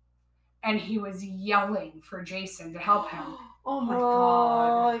bloodied, and he was yelling for Jason to help him. Oh my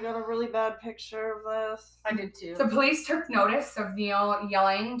God. I got a really bad picture of this. I did too. The police took notice of Neil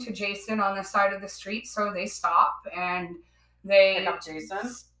yelling to Jason on the side of the street, so they stopped and they pick up Jason.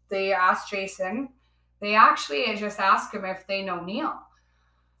 They asked Jason. They actually just asked him if they know Neil.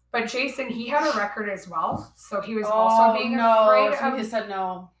 But Jason, he had a record as well, so he was also being afraid of... He said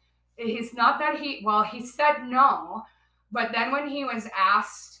no. It's not that he said no, but then when he was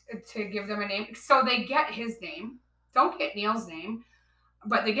asked to give them a name, so they get his name, don't get Neil's name,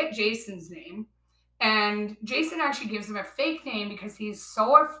 but they get Jason's name. And Jason actually gives them a fake name because he's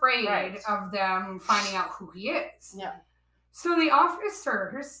so afraid of them finding out who he is. Yeah. So the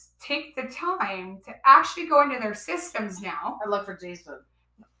officers take the time to actually go into their systems now. I look for Jason.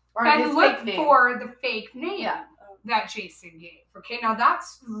 And look for the fake name that Jason gave. Okay, now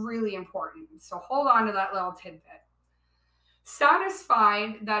that's really important. So hold on to that little tidbit.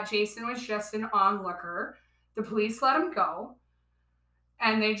 Satisfied that Jason was just an onlooker, the police let him go,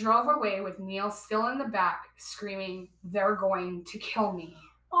 and they drove away with Neil still in the back, screaming, "They're going to kill me."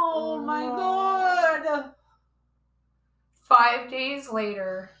 Oh my God. 5 days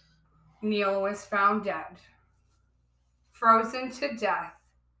later, Neil was found dead, frozen to death.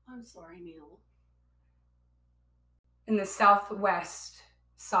 I'm sorry, Neil. In the southwest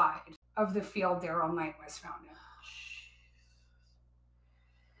side of the field Daryl Knight was found in.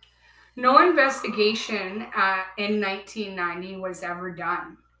 No investigation in 1990 was ever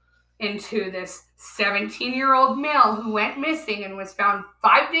done into this 17-year-old male who went missing and was found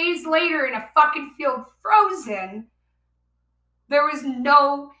 5 days later in a fucking field frozen. There was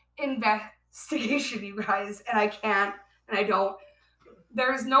no investigation, you guys, and I can't, and I don't.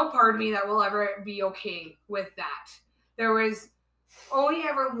 There's no part of me that will ever be okay with that. There was only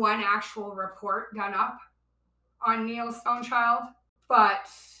ever one actual report done up on Neil Stonechild, but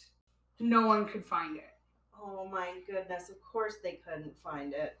no one could find it. Oh my goodness, of course they couldn't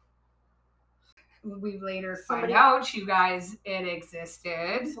find it. We later find out, you guys, it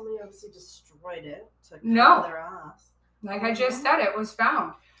existed. Somebody obviously destroyed it to No. cover their ass. Like I just said, it was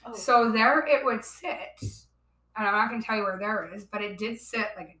found. Oh. So there it would sit. And I'm not going to tell you where there is, but it did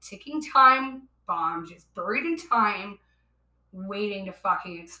sit like a ticking time bomb, just buried in time, waiting to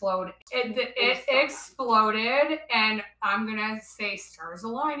fucking explode. It exploded, and I'm going to say stars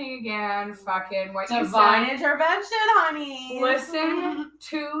aligning again. Fucking what you said. Divine intervention, honey. Listen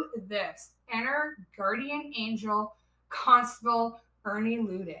to this. Enter guardian angel Constable Ernie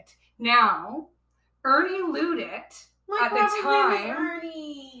Ludit. Now, Ernie Ludit, at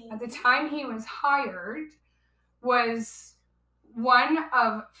the time he was hired, was one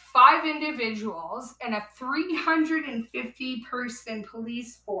of 5 individuals in a 350-person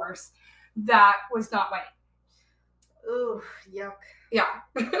police force that was not white. Ooh, yuck. Yeah.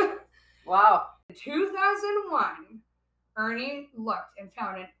 Wow. In 2001, Ernie looked and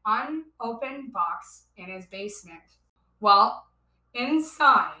found an unopened box in his basement. Well,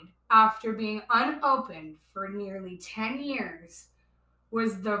 inside, after being unopened for nearly 10 years,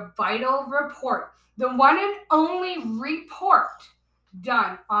 was the vital report, the one and only report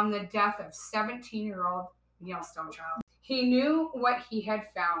done on the death of 17-year-old Neil Stonechild. He knew what he had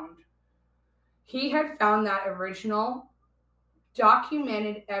found. He had found that original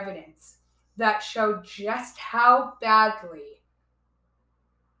documented evidence that showed just how badly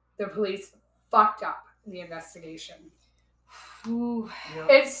the police fucked up the investigation. Ooh, yep.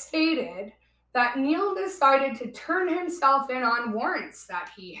 It stated that Neil decided to turn himself in on warrants that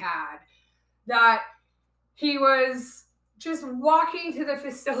he had, that he was just walking to the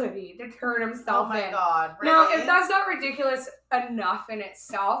facility to turn himself in. Oh my God, really? Now, if that's not ridiculous enough in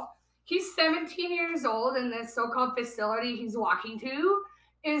itself, he's 17 years old, and this so-called facility he's walking to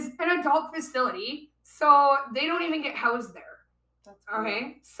is an adult facility, so they don't even get housed there.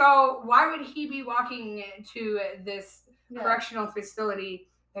 Okay? So why would he be walking to this correctional facility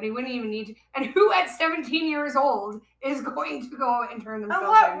that he wouldn't even need to? And who at 17 years old is going to go and turn themselves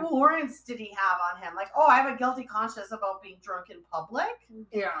in? And what warrants did he have on him? Like, oh, I have a guilty conscience about being drunk in public?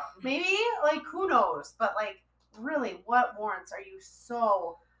 Yeah. Maybe? Like, who knows? But, like, really, what warrants are you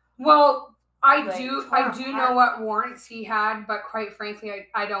so... Well, I Like, do torn know apart. what warrants he had, but quite frankly,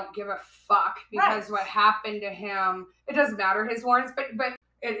 I don't give a fuck because Right. what happened to him, it doesn't matter his warrants, but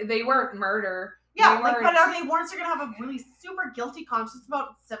they weren't murder. Yeah, They like, weren't- but are they warrants you're gonna have a really super guilty conscience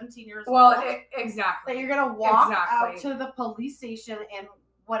about 17 years well, old? exactly. That you're gonna walk Exactly. out to the police station and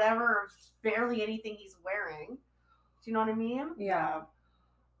whatever, barely anything he's wearing. Do you know what I mean? Yeah.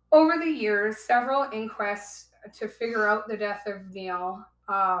 Over the years, several inquests to figure out the death of Neil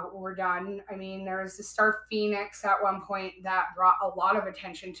were done. I mean, there was the Star Phoenix at one point that brought a lot of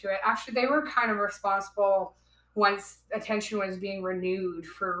attention to it. Actually, they were kind of responsible once attention was being renewed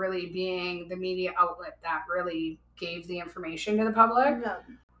for really being the media outlet that really gave the information to the public. Yeah.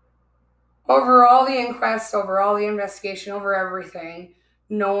 Over all the inquests, over all the investigation, over everything,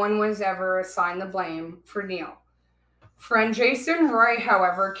 no one was ever assigned the blame for Neil. Friend Jason Roy,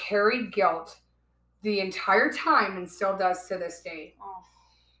 however, carried guilt the entire time and still does to this day. Oh.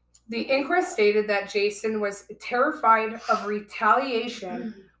 The inquest stated that Jason was terrified of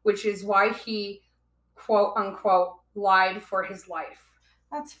retaliation, which is why he, quote unquote, lied for his life.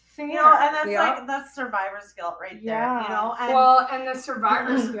 That's fair. You know, and that's Yeah. like, that's survivor's guilt right Yeah. there, you know? And Well, and the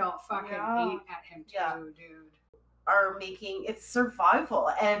survivor's guilt fucking Yeah. ate at him too, Yeah. dude. are making it's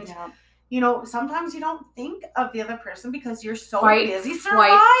survival. And, Yeah. you know, sometimes you don't think of the other person because you're so Fight, busy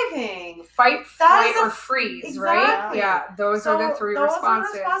flight. surviving. Fight, That flight, is a- or freeze, right? exactly. Yeah, those are the three those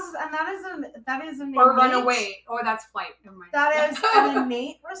responses. are responses, and that is an Or run innate- away. Oh, that's flight. Never mind. That is an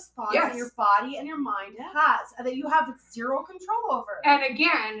innate response Yes. that your body and your mind has, and that you have zero control over. And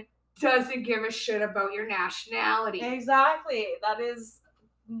again, doesn't give a shit about your nationality. Exactly. That is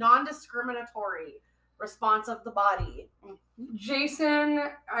non-discriminatory response of the body. Jason,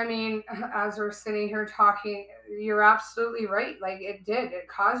 I mean, as we're sitting here talking, you're absolutely right. Like, it did. It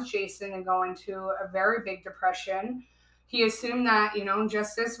caused Jason to go into a very big depression. He assumed that, you know,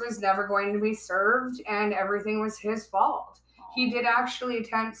 justice was never going to be served and everything was his fault. He did actually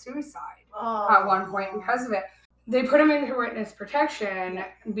attempt suicide at one point because of it. They put him into witness protection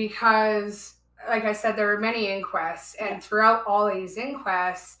because, like I said, there were many inquests, and throughout all these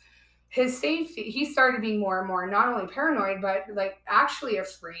inquests, his safety, he started being more and more not only paranoid, but like actually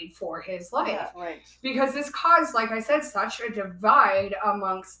afraid for his life. Yeah, right. Because this caused, like I said, such a divide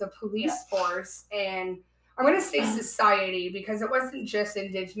amongst the police force and I'm going to say society, because it wasn't just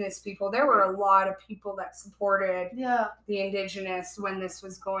Indigenous people. There were a lot of people that supported the Indigenous when this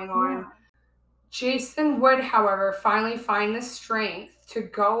was going on. Yeah. Jason would, however, finally find the strength to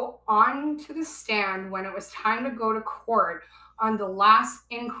go on to the stand when it was time to go to court on the last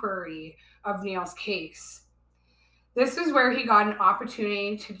inquiry of Neil's case. This is where he got an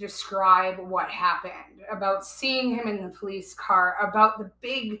opportunity to describe what happened, about seeing him in the police car, about the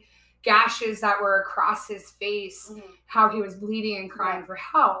big gashes that were across his face, how he was bleeding and crying for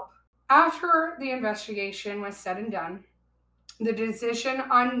help. After the investigation was said and done, the decision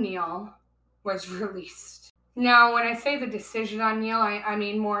on Neil was released. Now, when I say the decision on Neil, I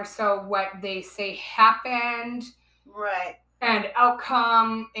mean more so what they say happened. Right. And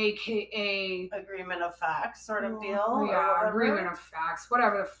outcome, aka agreement of facts sort of deal. Yeah, agreement of facts,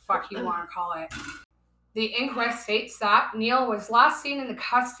 whatever the fuck you want to call it. The inquest states that Neil was last seen in the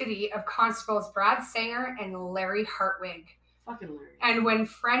custody of constables Brad Sanger and Larry Hartwig. Fucking Larry. And when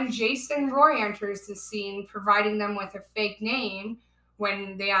friend Jason Roy enters the scene, providing them with a fake name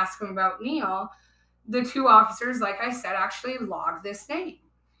when they ask him about Neil, the two officers, like I said, actually logged this name.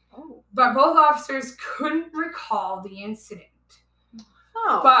 Oh. But both officers couldn't recall the incident.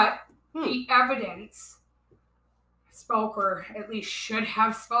 Oh. But the evidence spoke, or at least should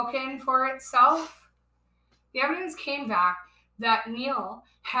have spoken for itself. The evidence came back that Neil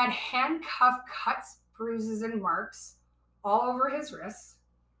had handcuff cuts, bruises, and marks all over his wrists,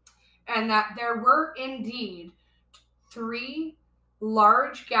 and that there were indeed 3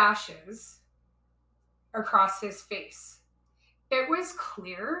 large gashes across his face. It was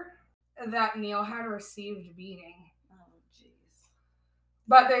clear that Neil had received a beating.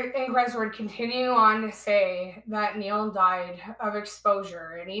 But the inquest would continue on to say that Neil died of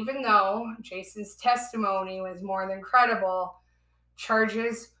exposure. And even though Jason's testimony was more than credible,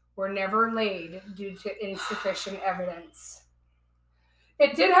 charges were never laid due to insufficient evidence.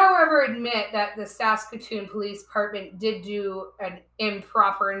 It did, however, admit that the Saskatoon Police Department did do an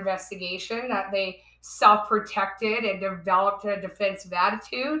improper investigation, that they self-protected and developed a defensive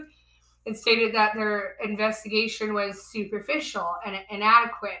attitude. It stated that their investigation was superficial and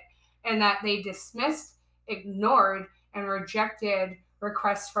inadequate, and that they dismissed, ignored, and rejected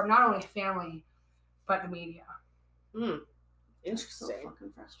requests from not only family, but the media. Interesting. So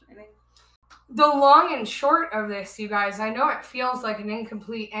fucking frustrating. the long and short of this, you guys, I know it feels like an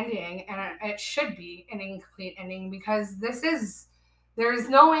incomplete ending, and it should be an incomplete ending because there is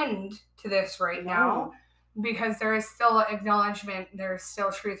no end to this right now. Because there is still acknowledgement, there's still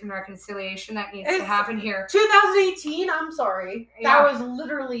truth and reconciliation that needs to happen here. 2018, I'm sorry. Yeah. That was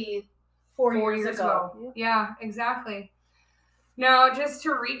literally 4 years ago. Yeah, exactly. Now, just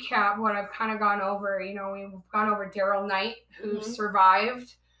to recap what I've kind of gone over, we've gone over Daryl Knight, who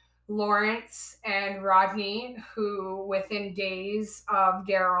survived, Lawrence and Rodney, who within days of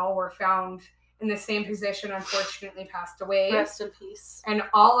Daryl were found in the same position, unfortunately passed away. Rest in peace. And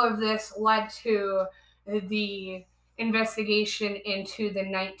all of this led to the investigation into the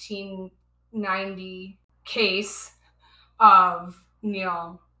 1990 case of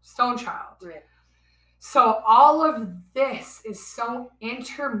Neil Stonechild. Right. So all of this is so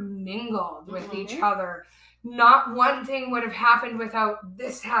intermingled with each other. Not one thing would have happened without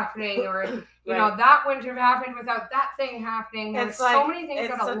this happening, or that wouldn't have happened without that thing happening. There's so many things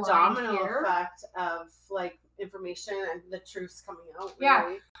that align here. It's a domino effect of information and the truth's coming out. Really.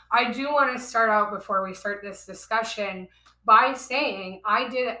 Yeah. I do want to start out before we start this discussion by saying I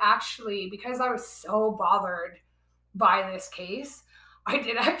did actually, because I was so bothered by this case, I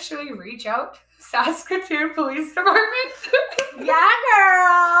did actually reach out to the Saskatoon Police Department. Yeah,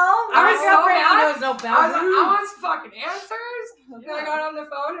 girl. I was so mad. I was fucking answers. And I got on the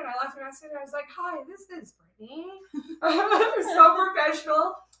phone and I left a message. I was like, "Hi, this is Brittany." So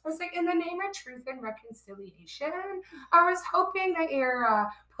professional. I was like, in the name of truth and reconciliation, I was hoping that your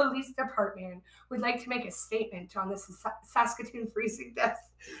police department would like to make a statement on this Saskatoon freezing death.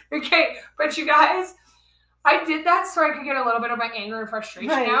 Okay, but you guys, I did that so I could get a little bit of my anger and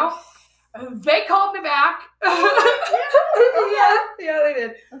frustration out. They called me back. Yeah, they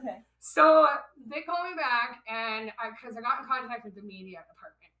did. Okay. So they called me back, and because I got in contact with the media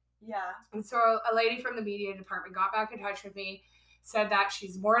department. Yeah. And so a lady from the media department got back in touch with me, said that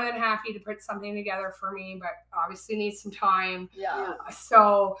she's more than happy to put something together for me, but obviously needs some time. Yeah.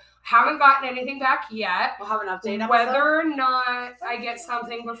 So haven't gotten anything back yet. We'll have an update. Whether or not I get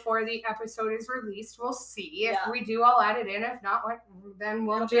something before the episode is released, we'll see. If we do, I'll add it in. If not, then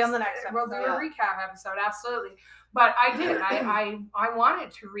we'll be on the next episode. We'll do a recap episode. Absolutely. But I did. I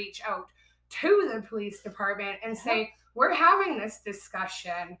wanted to reach out to the police department and say, we're having this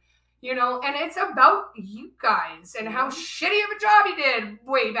discussion. And it's about you guys and how shitty of a job you did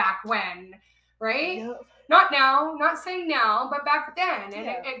way back when, right? Yep. Not now, not saying now, but back then, and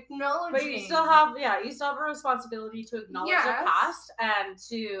acknowledging. But you still have a responsibility to acknowledge the past and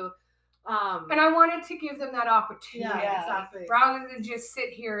to, and I wanted to give them that opportunity. Yeah, exactly. Rather than just sit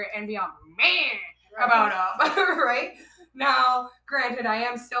here and be about them, right? Now, granted, I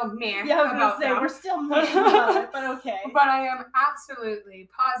am still meh about them. We're still meh about it, but okay. But I am absolutely,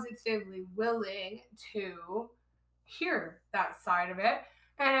 positively willing to hear that side of it.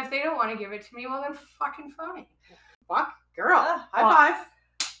 And if they don't want to give it to me, well, then fucking fine. Fuck, girl. High five.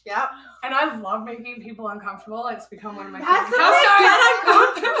 Yep. And I love making people uncomfortable. It's become one of my favorite. Get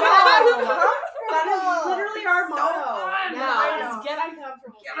uncomfortable. That is literally our motto. Get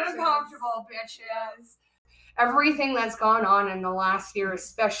uncomfortable. Get uncomfortable, bitches. Everything that's gone on in the last year,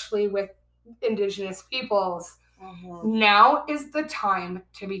 especially with Indigenous peoples, now is the time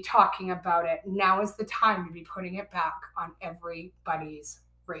to be talking about it. Now is the time to be putting it back on everybody's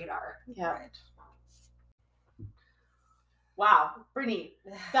radar. Yeah. Right. Wow, Brittany,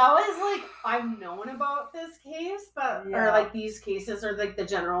 that was I've known about this case, but or these cases, or the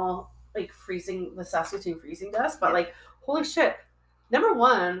general the Saskatoon freezing deaths, but holy shit. Number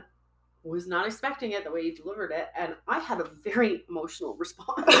one, was not expecting it the way you delivered it, and I had a very emotional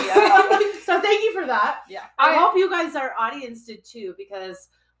response. So thank you for that. Yeah. I hope you guys, our audience, did too, because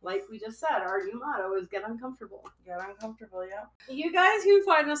like we just said, our new motto is get uncomfortable. Get uncomfortable, yeah. You guys can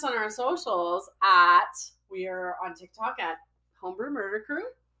find us on our socials we are on TikTok at Homebrew Murder Crew.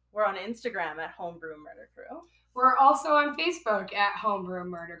 We're on Instagram at Homebrew Murder Crew. We're also on Facebook at Homebrew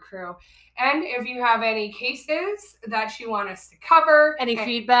Murder Crew. And if you have any cases that you want us to cover, any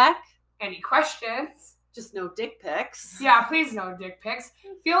feedback, any questions, just no dick pics. Yeah, please no dick pics.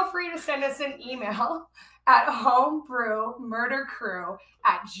 Feel free to send us an email at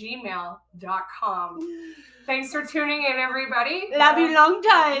homebrewmurdercrew@gmail.com. Thanks for tuning in, everybody. Love you long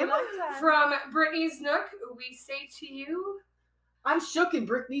time. From Brittany's Nook, we say to you, I'm shook in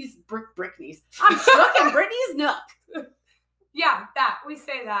Brittany's I'm shook in Brittany's Nook. Yeah, we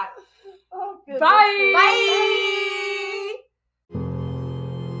say that. Oh, good. Bye. Bye.